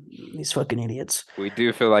do. These fucking idiots. We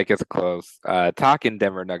do feel like it's close. Talking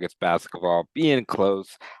Denver Nuggets basketball, being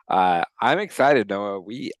close. I'm excited, Noah.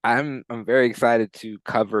 I'm very excited to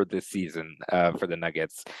cover this season for the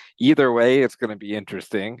Nuggets. Either way, it's going to be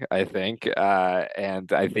interesting, I think.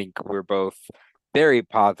 And I think we're both very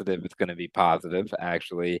positive it's going to be positive,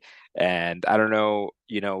 actually. And I don't know,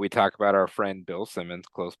 we talk about our friend Bill Simmons,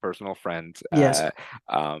 close personal friend. Yes.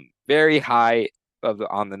 Very high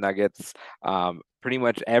on the Nuggets. Pretty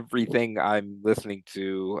much everything I'm listening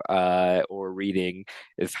to or reading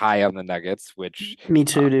is high on the Nuggets, which me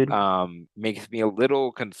too, dude. Makes me a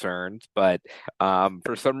little concerned, but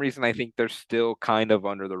for some reason I think they're still kind of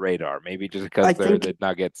under the radar. Maybe just because they're the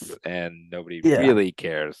Nuggets and nobody really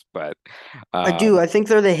cares. But I do. I think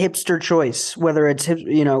they're the hipster choice, whether it's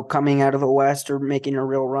coming out of the West or making a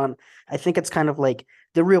real run. I think it's kind of like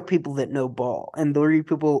the real people that know ball, and the real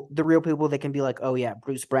people that can be like, oh yeah,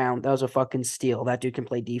 Bruce Brown, that was a fucking steal. That dude can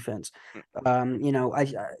play defense. And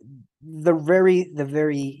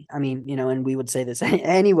we would say this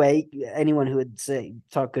anyway, anyone who would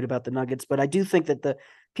talk good about the Nuggets, but I do think that the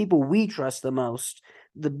people we trust the most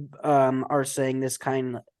are saying this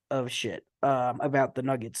kind of shit about the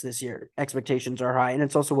Nuggets this year. Expectations are high, and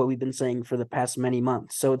it's also what we've been saying for the past many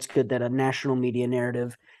months. So it's good that a national media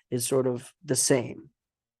narrative is sort of the same.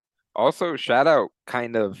 Also, shout out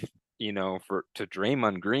kind of, to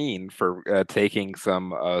Draymond Green for taking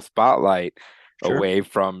some spotlight away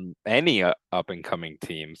from any up and coming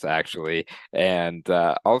teams, actually. And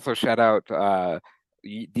also shout out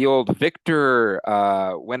the old Victor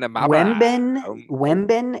Wembanyama,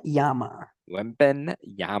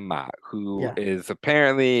 who is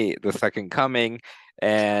apparently the second coming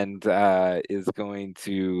and is going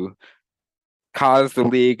to cause the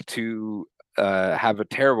league to have a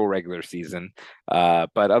terrible regular season.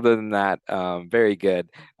 But other than that, very good.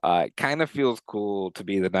 Kind of feels cool to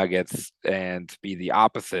be the Nuggets and to be the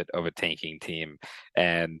opposite of a tanking team,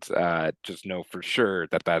 and just know for sure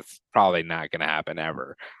that that's probably not going to happen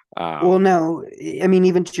ever. Well, no, I mean,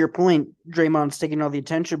 even to your point, Draymond's taking all the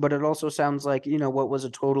attention, but it also sounds like, what was a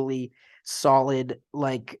totally solid,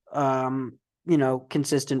 like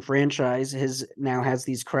consistent franchise has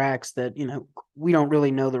these cracks that, we don't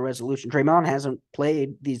really know the resolution. Draymond hasn't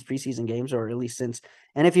played these preseason games, or at least since.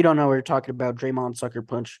 And if you don't know, we're talking about Draymond sucker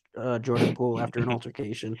punch Jordan Poole after an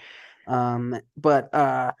altercation. But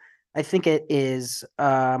I think it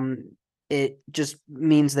just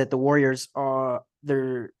means that the Warriors are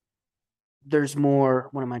there's more.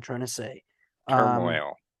 What am I trying to say?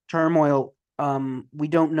 Turmoil. Turmoil. We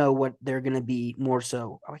don't know what they're gonna be more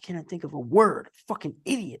so. Oh, I can't think of a word. Fucking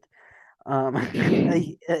idiot.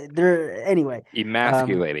 They're anyway.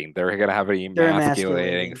 Emasculating. They're gonna have an They're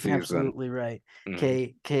emasculating emasculating. season. Absolutely right.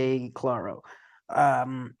 Mhm. K Claro.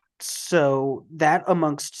 So that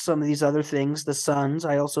amongst some of these other things, the Suns,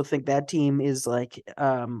 I also think that team is like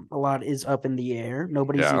a lot is up in the air.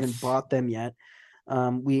 Nobody's even Yes. bought them yet.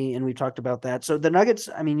 We talked about that. So the Nuggets,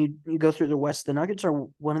 I mean, you go through the West, the Nuggets are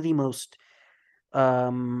one of the most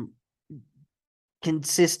um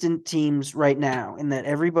consistent teams right now, in that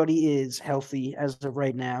everybody is healthy as of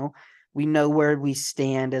right now. We know where we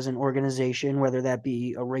stand as an organization, whether that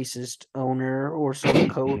be a racist owner or some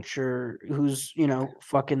coach or who's,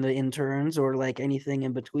 fucking the interns, or like anything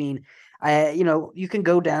in between. You can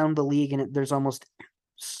go down the league and there's almost,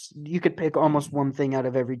 you could pick almost one thing out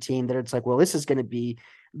of every team that it's like, well, this is going to be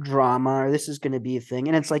drama, or this is going to be a thing.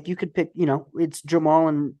 And it's like, you could pick, it's Jamal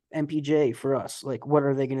and MPJ for us. Like, what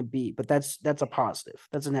are they going to be? But that's a positive.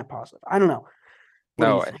 That's a net positive. I don't know. What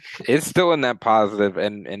do you No, think? it's still in that positive,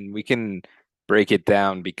 and we can break it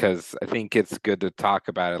down because I think it's good to talk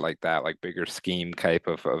about it like that, like bigger scheme type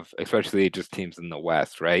of especially just teams in the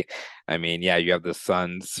West, right? I mean, yeah, you have the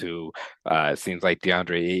Suns who it seems like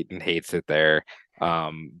DeAndre Ayton hates it there.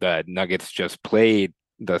 The Nuggets just played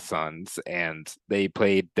the Suns and they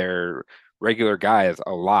played their regular guys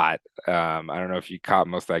a lot. I don't know if you caught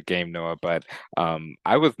most of that game, Noah, but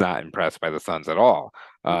I was not impressed by the Suns at all.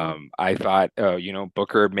 I thought,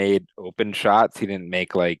 Booker made open shots. He didn't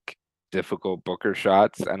make like difficult Booker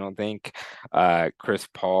shots, I don't think. Chris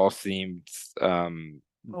Paul seemed old,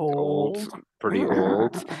 Old. pretty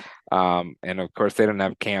old. And of course they don't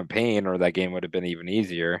have campaign, or that game would have been even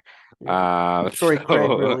easier. Yeah. Torrey Craig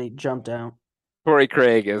So really jumped out. Torrey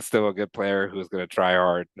Craig is still a good player who's going to try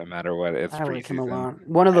hard no matter what. It's I like him a preseason. lot.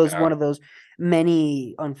 One of I those know. one of those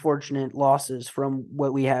many unfortunate losses from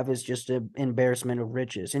what we have is just an embarrassment of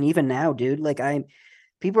riches. And even now, dude, like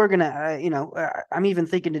people are gonna, I'm even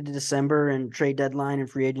thinking into December and trade deadline and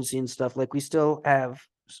free agency and stuff. Like, we still have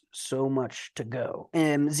so much to go.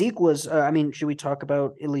 And Zeke was, I mean, should we talk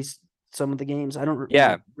about at least some of the games? I don't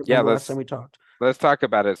Yeah, yeah. remember last time we talked. Let's talk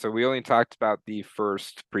about it. So we only talked about the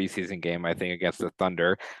first preseason game, I think, against the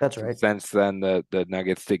Thunder. That's So right. since then, the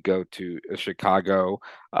Nuggets did go to Chicago,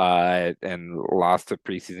 and lost a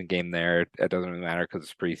preseason game there. It doesn't really matter because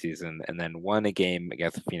it's preseason, and then won a game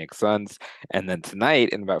against the Phoenix Suns. And then tonight,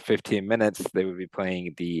 in about 15 minutes, they would be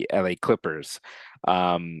playing the LA Clippers.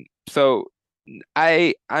 So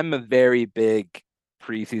I'm a very big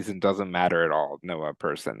preseason doesn't matter at all, Noah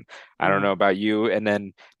person. I don't know about you. And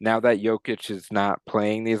then now that Jokic is not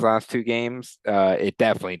playing these last two games, it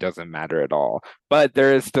definitely doesn't matter at all. But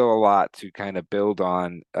there is still a lot to kind of build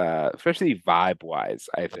on, especially vibe wise,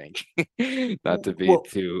 I think. Not to be Well,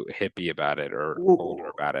 too hippie about it or older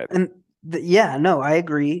about it. and yeah, no, I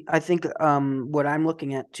agree. I think what I'm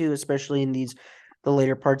looking at too, especially in the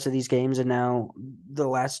later parts of these games, and now the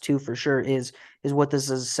last two for sure, is what does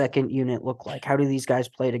a second unit look like? How do these guys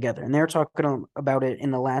play together? And they're talking about it in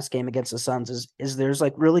the last game against the Suns. Is there's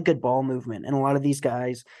like really good ball movement, and a lot of these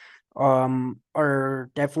guys are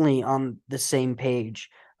definitely on the same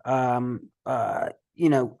page. I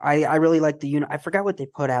really like the unit. I forgot what they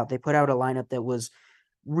put out. They put out a lineup that was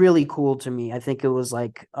really cool to me. I think it was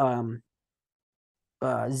like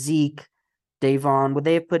Zeke, Davon. Would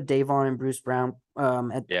they have put Davon and Bruce Brown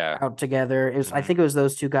Yeah. out together? It was I think it was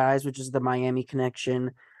those two guys, which is the Miami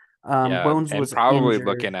connection. Yeah, Bones and was probably injured.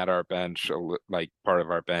 looking at our bench, like part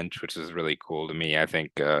of our bench, which is really cool to me. I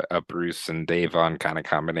think a Bruce and Davon kind of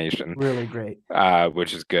combination, Really great.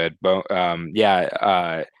 which is good.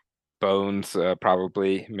 Yeah, Bones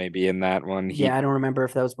probably maybe in that one. Yeah, He, I don't remember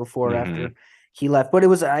if that was before or Mhm. after he left, but it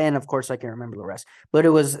was, and of course I can't remember the rest. But it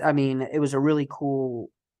was, I mean, it was a really cool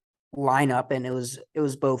lineup, and it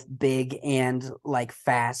was both big and like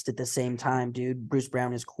fast at the same time, dude. Bruce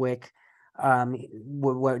Brown is quick.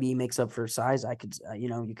 What he makes up for size, I could,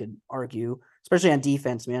 you could argue, especially on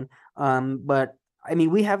defense, man. But I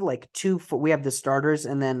mean, we have like we have the starters,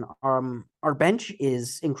 and then our bench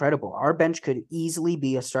is incredible. Our bench could easily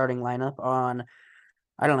be a starting lineup on,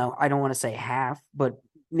 I don't know, I don't want to say half, but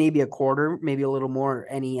maybe a quarter, maybe a little more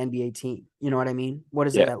any NBA team. You know what I mean? What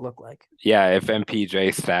does Yeah. that look like? Yeah, if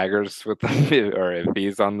MPJ staggers with them or if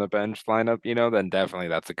he's on the bench lineup, then definitely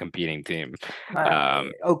that's a competing team. You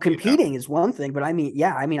know. Competing is one thing, but I mean,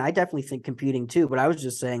 yeah, I mean, I definitely think competing too. But I was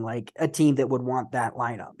just saying, like a team that would want that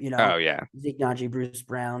lineup, Oh yeah. Zeke Nnaji, Bruce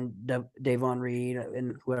Brown, Davon Reed,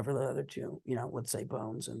 and whoever the other two, let's say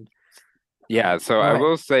Bones and Yeah, so go I ahead.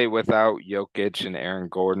 will say without Jokic and Aaron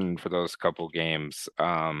Gordon for those couple games,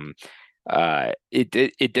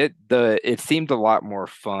 it seemed a lot more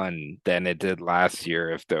fun than it did last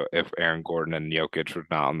year if Aaron Gordon and Jokic were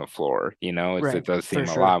not on the floor. It Right, does for seem a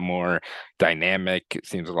sure. lot more dynamic. It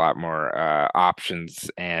seems a lot more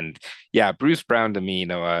options. And yeah, Bruce Brown to me,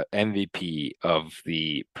 MVP of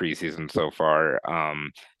the preseason so far.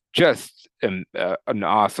 Just an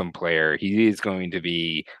awesome player. He is going to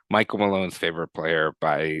be Michael Malone's favorite player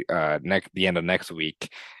by the end of next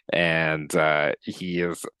week, and he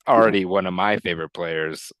is already one of my favorite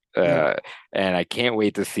players. Yeah. And I can't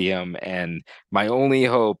wait to see him. And my only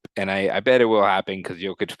hope, and I bet it will happen because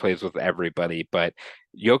Jokic plays with everybody, but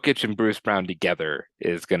Jokic and Bruce Brown together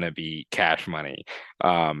is going to be cash money.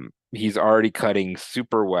 He's already cutting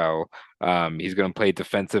super well. He's going to play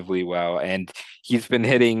defensively well, and he's been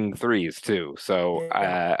hitting threes too. So,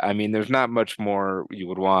 Yeah. I mean, there's not much more you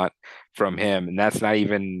would want from him, and that's not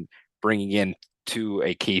even bringing in to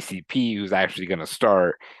a KCP who's actually going to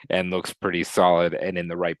start and looks pretty solid and in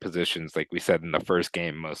the right positions, like we said in the first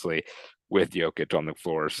game, mostly with Jokic on the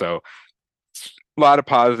floor. So, a lot of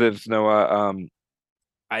positives, Noah.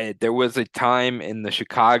 There was a time in the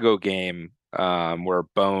Chicago game where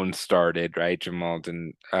Bones started, right? Jamal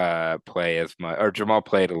didn't play as much, or Jamal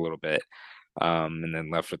played a little bit, and then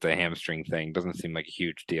left with the hamstring thing. Doesn't seem like a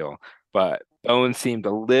huge deal, but Bones seemed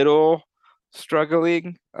a little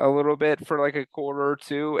struggling a little bit for like a quarter or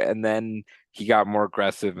two, and then he got more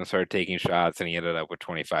aggressive and started taking shots, and he ended up with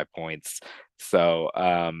 25 points. So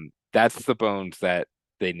that's the Bones that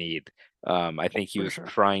they need. I think he For was sure.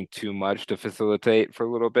 trying too much to facilitate for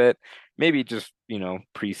a little bit. Maybe just,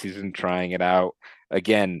 preseason trying it out.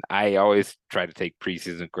 Again, I always try to take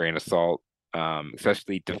preseason grain of salt,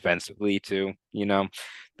 especially defensively too.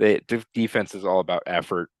 The defense is all about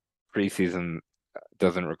effort. Preseason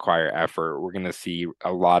doesn't require effort. We're going to see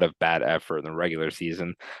a lot of bad effort in the regular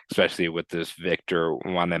season, especially with this Victor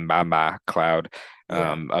Wembanyama cloud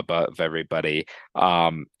Yeah. above everybody.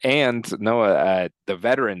 And Noah, the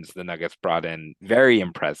veterans the Nuggets brought in, very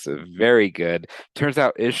impressive, very good. Turns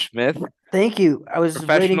out Ish Smith, Thank you. I was waiting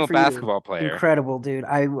professional for you to. basketball player. Incredible, dude.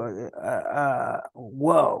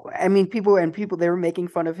 Whoa. I mean, people they were making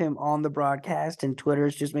fun of him on the broadcast and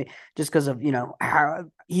Twitter's just because of how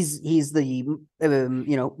he's the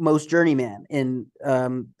most journeyman in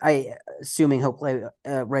I assuming he'll play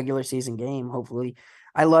a regular season game. Hopefully,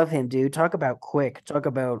 I love him, dude. Talk about quick. Talk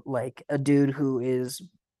about like a dude who is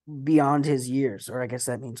beyond his years, or I guess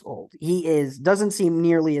that means old. He doesn't seem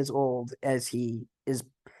nearly as old as he is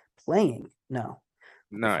playing. No,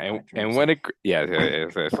 No, that's not and accurate. and when it yeah,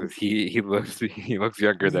 he looks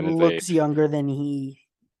younger He than his looks age, younger than he.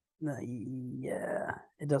 Yeah,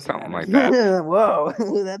 it doesn't something matter. like that. Whoa,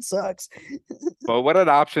 that sucks. But what an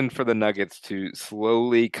option for the Nuggets to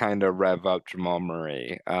slowly kind of rev up Jamal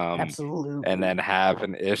Murray, and then Absolutely. have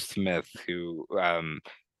an Ish Smith who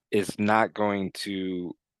is not going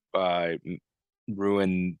to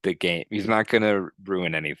ruin the game. He's not going to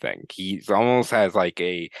ruin anything. He's almost has like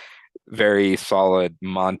a very solid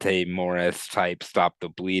Monte Morris type stop the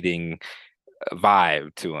bleeding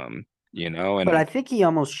vibe to him, But I and think he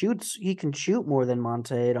almost shoots. He can shoot more than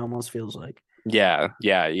Monte. It almost feels like. yeah,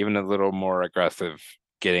 even a little more aggressive,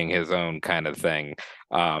 getting his own kind of thing.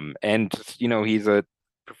 And just, he's a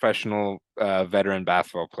professional veteran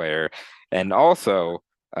basketball player. And also,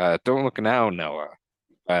 don't look now, Noah.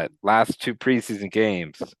 Last two preseason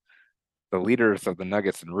games, the leaders of the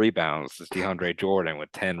Nuggets in rebounds is DeAndre Jordan with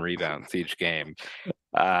 10 rebounds each game.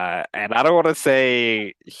 And I don't want to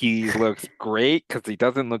say he looks great because he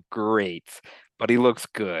doesn't look great, but he looks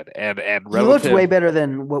good. And He looks way relative better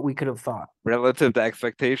than what we could have thought. relative to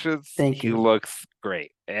expectations, Thank he you. looks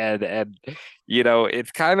great. And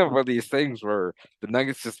it's kind of one of these things where the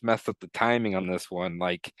Nuggets just messed up the timing on this one.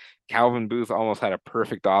 Like Calvin Booth almost had a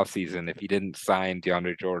perfect offseason if he didn't sign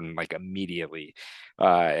DeAndre Jordan like immediately,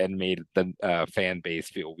 and made the fan base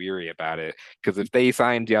feel weary about it. Because if they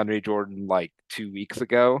signed DeAndre Jordan like 2 weeks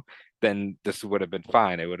ago, then this would have been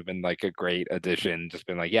fine. It would have been like a great addition. Just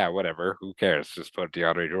been like, yeah, whatever, who cares? Just put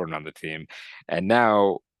DeAndre Jordan on the team. And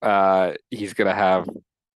now he's gonna have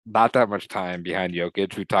not that much time behind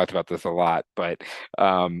Jokic. We talked about this a lot, but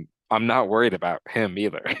I'm not worried about him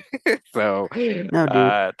either. So No,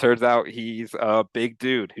 dude. turns out he's a big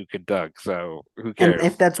dude who can dunk. So who And cares?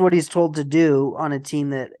 if that's what he's told to do on a team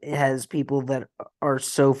that has people that are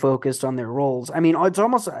so focused on their roles, I mean, it's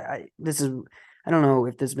almost this is I don't know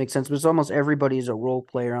if this makes sense, but it's almost everybody is a role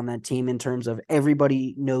player on that team in terms of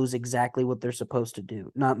everybody knows exactly what they're supposed to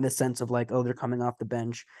do, not in the sense of like, oh, they're coming off the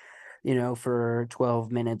bench, for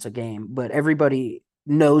 12 minutes a game, but everybody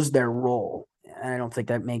knows their role. I don't think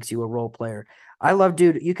that makes you a role player. I love,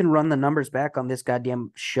 dude, you can run the numbers back on this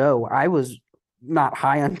goddamn show. I was not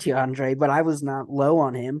high on DeAndre, but I was not low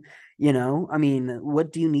on him. I mean,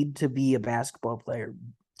 what do you need to be a basketball player?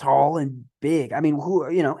 Tall and big. I mean,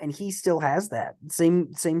 and he still has that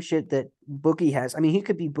same shit that Boogie has. I mean, he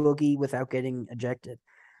could be Boogie without getting ejected,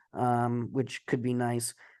 which could be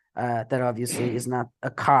nice. That obviously is not a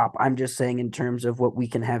cop. I'm just saying in terms of what we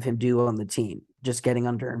can have him do on the team, just getting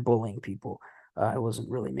under and bullying people. I wasn't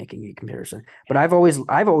really making a comparison, but I've always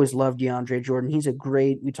loved DeAndre Jordan. He's a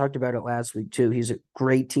great. We talked about it last week too. He's a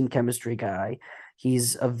great team chemistry guy.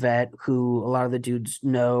 He's a vet who a lot of the dudes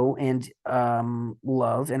know and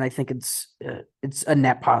love, and I think it's a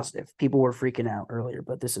net positive. People were freaking out earlier,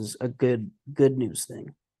 but this is a good news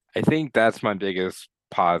thing. I think that's my biggest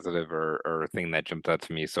positive or thing that jumped out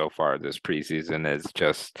to me so far this preseason is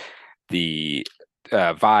just the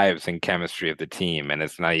vibes and chemistry of the team, and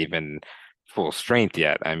it's not even full strength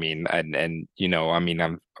yet. I mean, and I mean,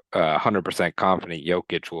 I'm 100% confident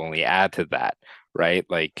Jokic will only add to that, right?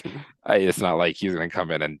 Like, it's not like he's going to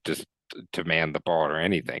come in and just demand the ball or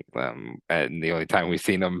anything. And the only time we've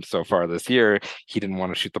seen him so far this year, he didn't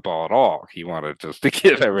want to shoot the ball at all. He wanted just to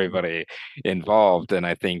get everybody involved. And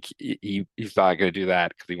I think he's not going to do that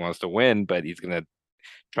because he wants to win, but he's going to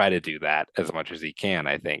try to do that as much as he can,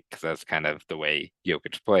 I think, because that's kind of the way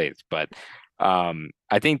Jokic plays. But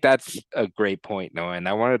I think that's a great point, Noah. And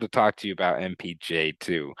I wanted to talk to you about MPJ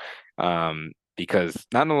too, because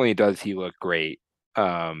not only does he look great,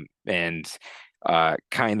 and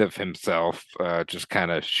kind of himself, just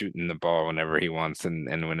kind of shooting the ball whenever he wants and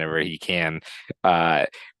whenever he can,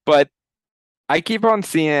 but I keep on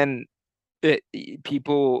seeing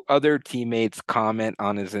people, other teammates comment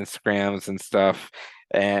on his Instagrams and stuff.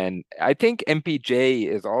 And I think MPJ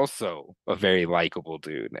is also a very likable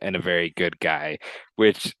dude and a very good guy,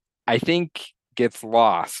 which I think gets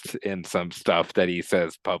lost in some stuff that he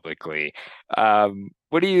says publicly.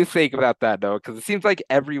 What do you think about that, though? Because it seems like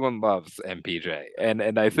everyone loves MPJ, and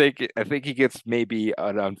I think he gets maybe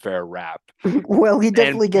an unfair rap, Well, he and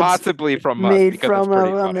definitely gets possibly from us made because it's from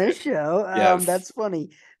pretty on funny. this show. Yes. That's funny.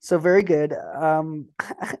 So very good.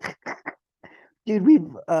 Dude,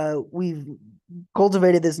 we've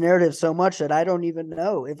cultivated this narrative so much that I don't even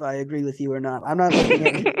know if I agree with you or not. I'm not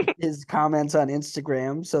looking at his comments on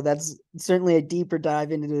Instagram, so that's certainly a deeper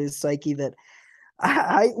dive into his psyche that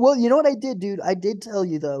well, you know what I did, dude? I did tell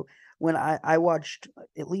you though, when I watched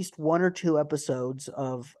at least one or two episodes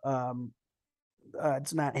of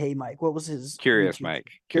it's not Hey Mike. What was his Curious YouTube?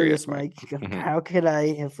 Mike. Curious Mike. Mhm. How could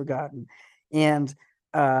I have forgotten? And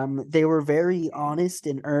they were very honest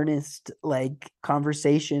and earnest, like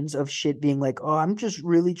conversations of shit being like, oh, I'm just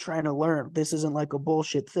really trying to learn. This isn't like a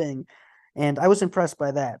bullshit thing. And I was impressed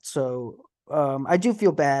by that. So I do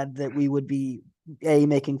feel bad that we would be A,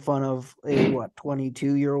 making fun of a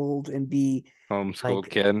 22-year-old, and B, Homeschooled like,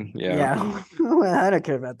 kid. Yeah. yeah, well, I don't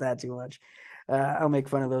care about that too much. I'll make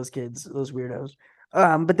fun of those kids, those weirdos.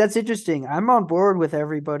 But that's interesting. I'm on board with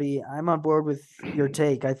everybody. I'm on board with your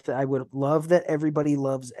take. I would love that everybody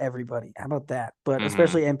loves everybody. How about that? But Hmm.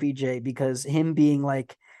 especially MPJ, because him being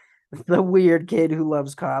like the weird kid who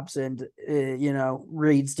loves cops and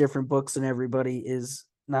reads different books than everybody is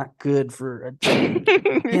not good for a team.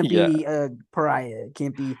 Can't Yeah. be a pariah.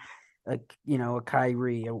 Can't be a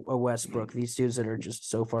Kyrie, a Westbrook. These dudes that are just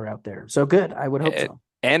so far out there. So good. I would hope And, so.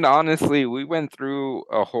 and honestly, we went through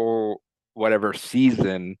a whole whatever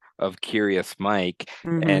season of Curious Mike,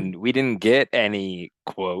 Mm-hmm. and we didn't get any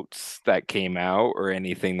quotes that came out or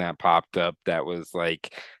anything that popped up that was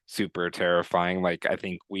like super terrifying. Like I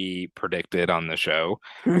think we predicted on the show,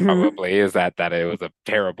 Mm-hmm. probably is that it was a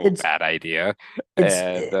terrible It's bad idea, it's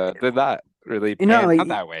and did not really you pan know out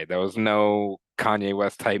that way. There was no Kanye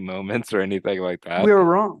West type moments or anything like that. we were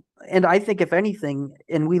wrong. And I think if anything,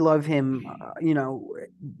 and we love him,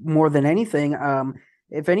 more than anything.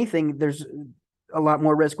 If anything, there's a lot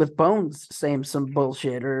more risk with Bones saying some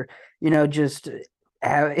bullshit or just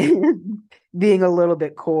have, being a little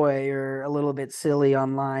bit coy or a little bit silly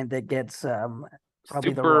online that gets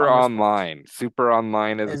probably the wrong response. Super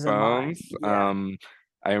online is As am I. Bones. Yeah.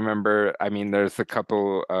 I remember, I mean, there's a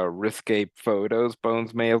couple risque photos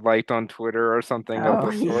Bones may have liked on Twitter or something of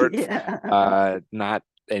Oh the sorts. yeah. Not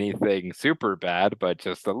anything super bad, but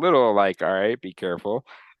just a little like, all right, be careful.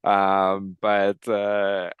 But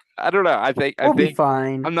I don't know. I We'll be think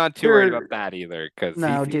fine. I'm not too worried about They're that either because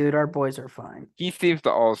no, dude, our boys are fine. he seems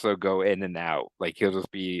to also go in and out. Like he'll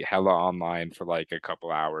just be hella online for like a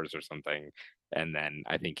couple hours or something, and then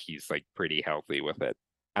I think he's like pretty healthy with it.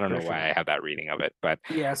 I don't For know why sure. I have that reading of it, but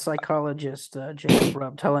Yeah, psychologist Jacob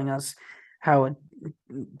Rupp telling us how a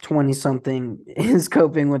 20 something is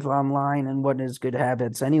coping with online and what is good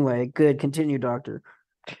habits. Anyway, good. Continue, doctor.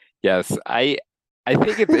 yes, I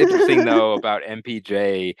think it's interesting though about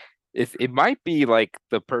MPJ. It might be like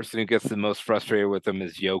the person who gets the most frustrated with him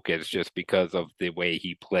is Jokic just because of the way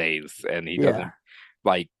he plays and he doesn't Yeah,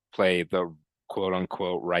 like play the quote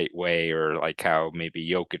unquote right way or like how maybe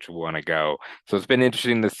Jokic would want to go. So it's been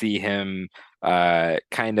interesting to see him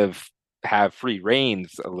kind of have free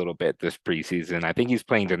reins a little bit this preseason. I think he's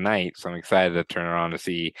playing tonight, so I'm excited to turn around to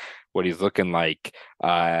see what he's looking like.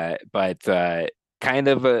 But kind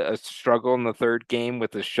of a struggle in the third game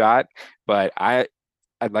with the shot, but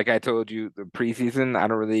like I told you the preseason, I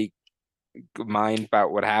don't really mind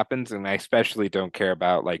about what happens, and I especially don't care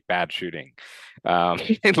about like bad shooting.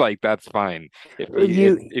 Like that's fine.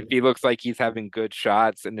 you If he looks like he's having good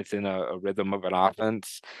shots and it's in a rhythm of an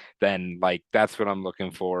offense, then like that's what I'm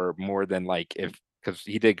looking for more than like if because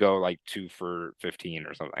he did go like 2 for 15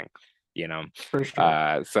 or something, you know. for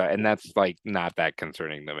sure. So and that's like not that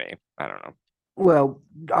concerning to me. I don't know. Well,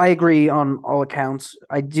 I agree on all accounts.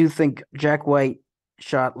 I do think Jack White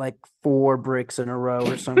shot like 4 bricks in a row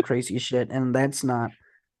or some crazy shit, and that's not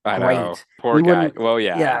I know. great. Poor We guy. wouldn't, Well,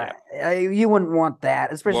 yeah, yeah. yeah, you wouldn't want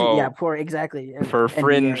that, especially, yeah, Well, poor, exactly, NBA. for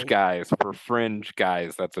fringe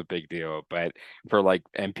guys, that's a big deal. But for like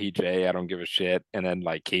MPJ, I don't give a shit. And then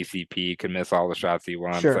like KCP can miss all the shots he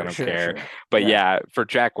wants. I Sure, don't sure, care. sure. But Yeah. yeah, for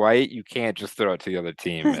Jack White, you can't just throw it to the other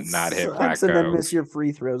team It and not hit sucks, and then Flacco. miss your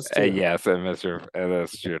free throws too. Yes, and Mr.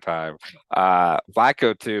 That's your time.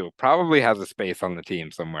 Flacco too probably has a space on the team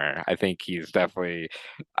somewhere. I think he's definitely.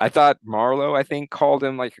 I thought Marlowe, I think, called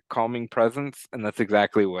him like a calming presence, and that's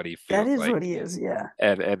exactly what he That feels is like. what he is, yeah.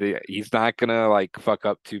 And he's not gonna like fuck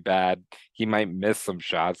up too bad. He might miss some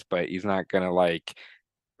shots, but he's not gonna like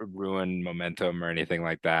ruin momentum or anything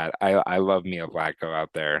like that. I love Mia Flacco out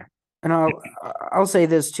there. And I'll say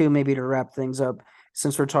this too, maybe to wrap things up,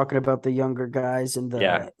 since we're talking about the younger guys and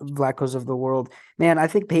Yeah. the Vlacos of the world. Man, I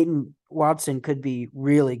think Peyton Watson could be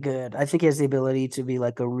really good. I think he has the ability to be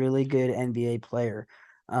like a really good NBA player.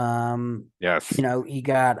 Yes. He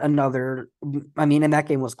got another. I mean, and that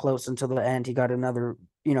game was close until the end. He got another,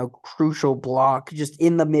 crucial block just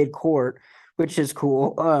in the mid court, which is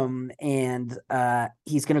cool. And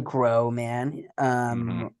he's gonna grow, man.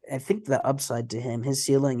 Hmm. I think the upside to him, his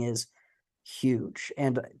ceiling is huge,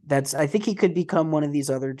 and I think he could become one of these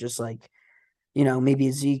other just like, maybe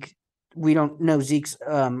Zeke. We don't know Zeke's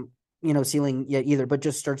ceiling yet either, but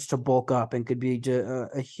just starts to bulk up and could be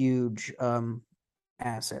a huge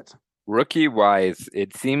asset. Rookie wise,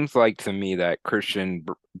 it seems like to me that Christian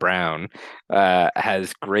Brown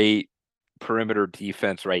has great perimeter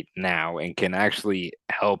defense right now and can actually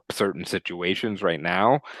help certain situations right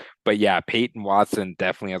now. But yeah, Peyton Watson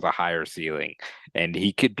definitely has a higher ceiling, and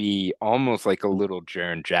he could be almost like a little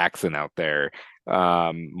Jaren Jackson out there,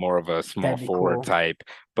 more of a small That'd be forward cool. type.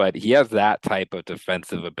 But he has that type of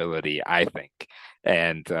defensive ability, I think,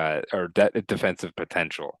 and or defensive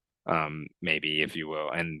potential, maybe if you will,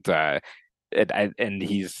 and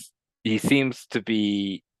he seems to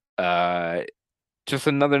be uh just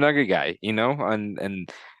another Nugget guy,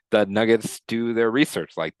 and the Nuggets do their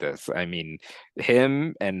research like this. I mean,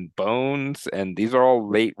 him and Bones, and these are all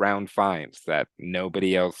late round finds that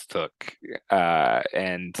nobody else took.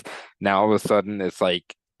 And now all of a sudden it's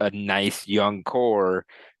like a nice young core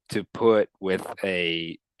to put with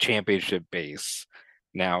a championship base.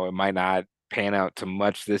 Now it might not pan out to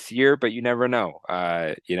much this year, but you never know.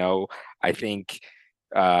 I think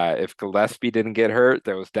if Gillespie didn't get hurt,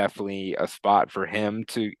 there was definitely a spot for him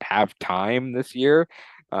to have time this year.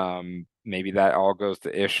 Maybe that all goes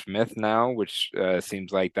to Ish Smith now, which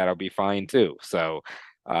seems like that'll be fine too. So,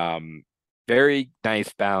 um, very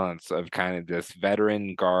nice balance of kind of this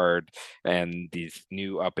veteran guard and these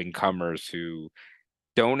new up and comers who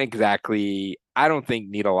don't exactly, I don't think,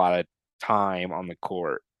 need a lot of time on the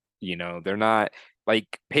court. They're not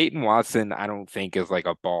like Peyton Watson, I don't think is like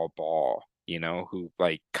a ball, who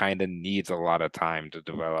like kind of needs a lot of time to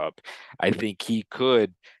develop. I think he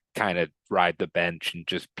could kind of ride the bench and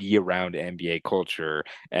just be around NBA culture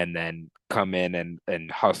and then come in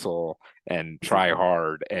and hustle and try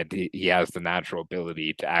hard. And he has the natural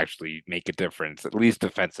ability to actually make a difference, at least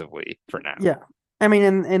defensively for now. Yeah. I mean,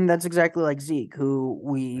 and that's exactly like Zeke, who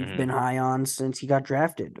we've Mhm. been high on since he got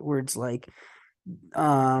drafted, where it's like,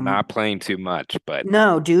 Not playing too much, but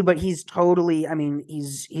no, dude, but he's totally, I mean,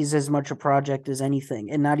 he's as much a project as anything,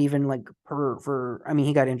 and not even like I mean,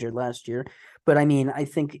 he got injured last year, but I mean, I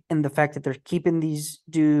think in the fact that they're keeping these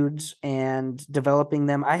dudes and developing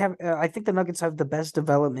them, I think the Nuggets have the best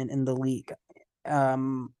development in the league,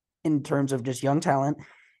 in terms of just young talent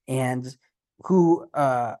and who,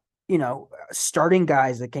 starting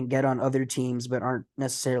guys that can get on other teams but aren't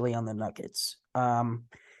necessarily on the Nuggets.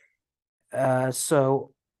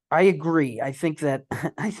 So I agree. I think that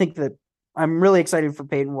I'm really excited for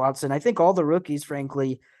Peyton Watson. I think all the rookies,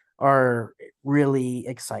 frankly, are really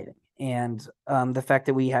exciting. And the fact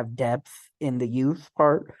that we have depth in the youth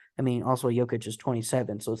part. I mean, also Jokic is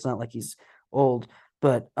 27, so it's not like he's old.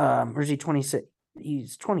 But or is he 26?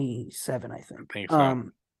 He's 27, I think. I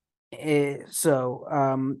think so.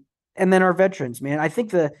 And then our veterans, man. I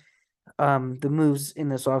think the moves in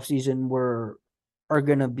this offseason are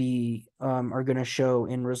gonna show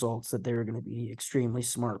in results that they're gonna be extremely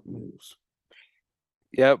smart moves.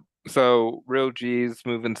 Yep. So real G's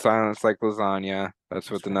move in silence like lasagna. That's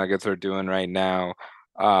what That's the right. Nuggets are doing right now.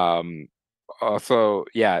 Also,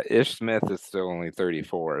 yeah, Ish Smith is still only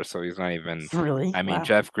 34, so he's not even. Really? I mean, Wow.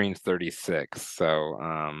 Jeff Green's 36, so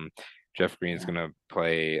Jeff Green's Yeah. gonna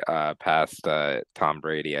play past Tom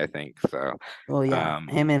Brady, I think. So Well, yeah,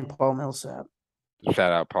 him and Paul Millsap.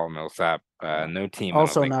 shout out Paul Millsap. Yeah. No team, I don't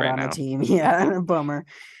Also think not right on a now. team. Yeah, bummer.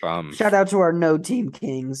 Bums. Shout out to our no team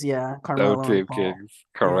kings. Yeah, No Carmelo team and Paul. kings.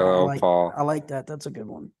 Yeah, Carmelo, Paul. I like that. That's a good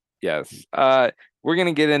one. Yes. We're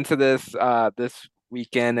gonna get into this this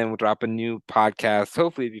weekend and we'll drop a new podcast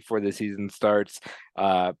hopefully before the season starts.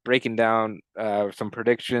 Breaking down some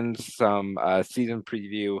predictions, some season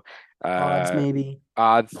preview, Odds maybe.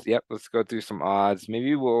 odds. Yep, let's go through some odds.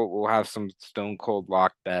 Maybe we'll have some stone cold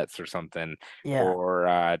lock bets or something, Yeah.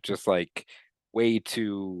 or just like way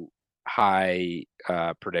too high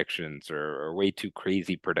predictions or way too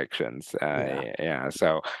crazy predictions. Yeah.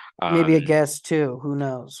 So Maybe a guest too. Who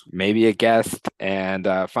knows? maybe a guest and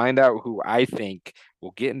find out who I think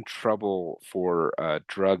will get in trouble for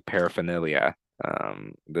drug paraphernalia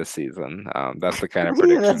this season. That's the kind of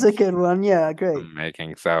Yeah, that's a predictions good one. Yeah, great. I'm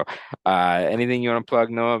making. So, anything you want to plug,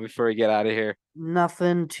 Noah, before we get out of here?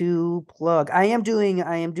 Nothing to plug. I am doing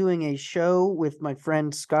a show with my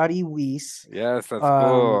friend Scotty Weiss. Yes, that's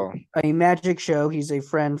cool. A magic show. He's a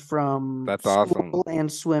friend from That's school awesome. and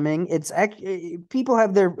swimming. It's actually people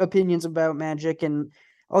have their opinions about magic, and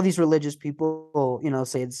all these religious people,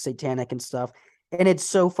 say it's satanic and stuff, and it's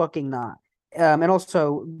so fucking not. And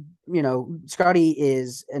also, Scotty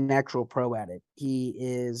is an actual pro at it. He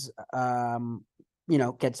is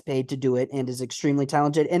gets paid to do it and is extremely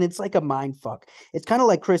talented. And it's like a mind fuck. It's kind of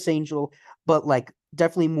like Chris Angel, but like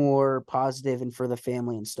definitely more positive and for the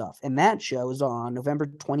family and stuff. And that show is on November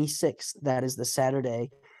 26th. That is the Saturday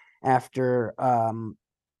after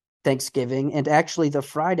Thanksgiving, and actually the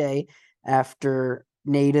Friday after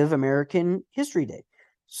Native American History Day.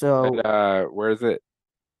 So where is it?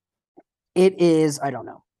 it is, I don't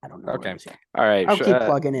know. Where Okay. it is yet. All right. I'll keep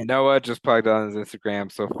plugging it. Noah just plugged on his Instagram,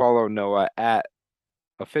 so follow Noah at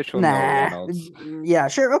official Noah Nah. Reynolds. Yeah,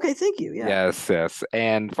 sure. Okay, thank you. Yeah. Yes.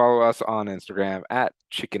 And follow us on Instagram at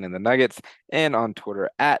Chicken and the Nuggets and on Twitter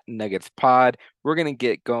at Nuggets Pod. We're gonna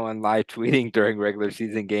get going live tweeting during regular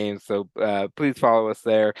season games, so please follow us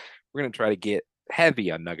there. We're gonna try to get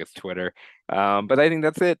heavy on Nuggets Twitter. But I think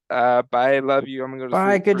that's it. Bye, love you. I'm gonna go to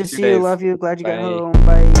Bye. sleep Good for to 2 see you. days. Love you. Glad you got Bye. home.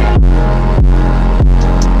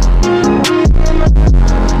 Bye.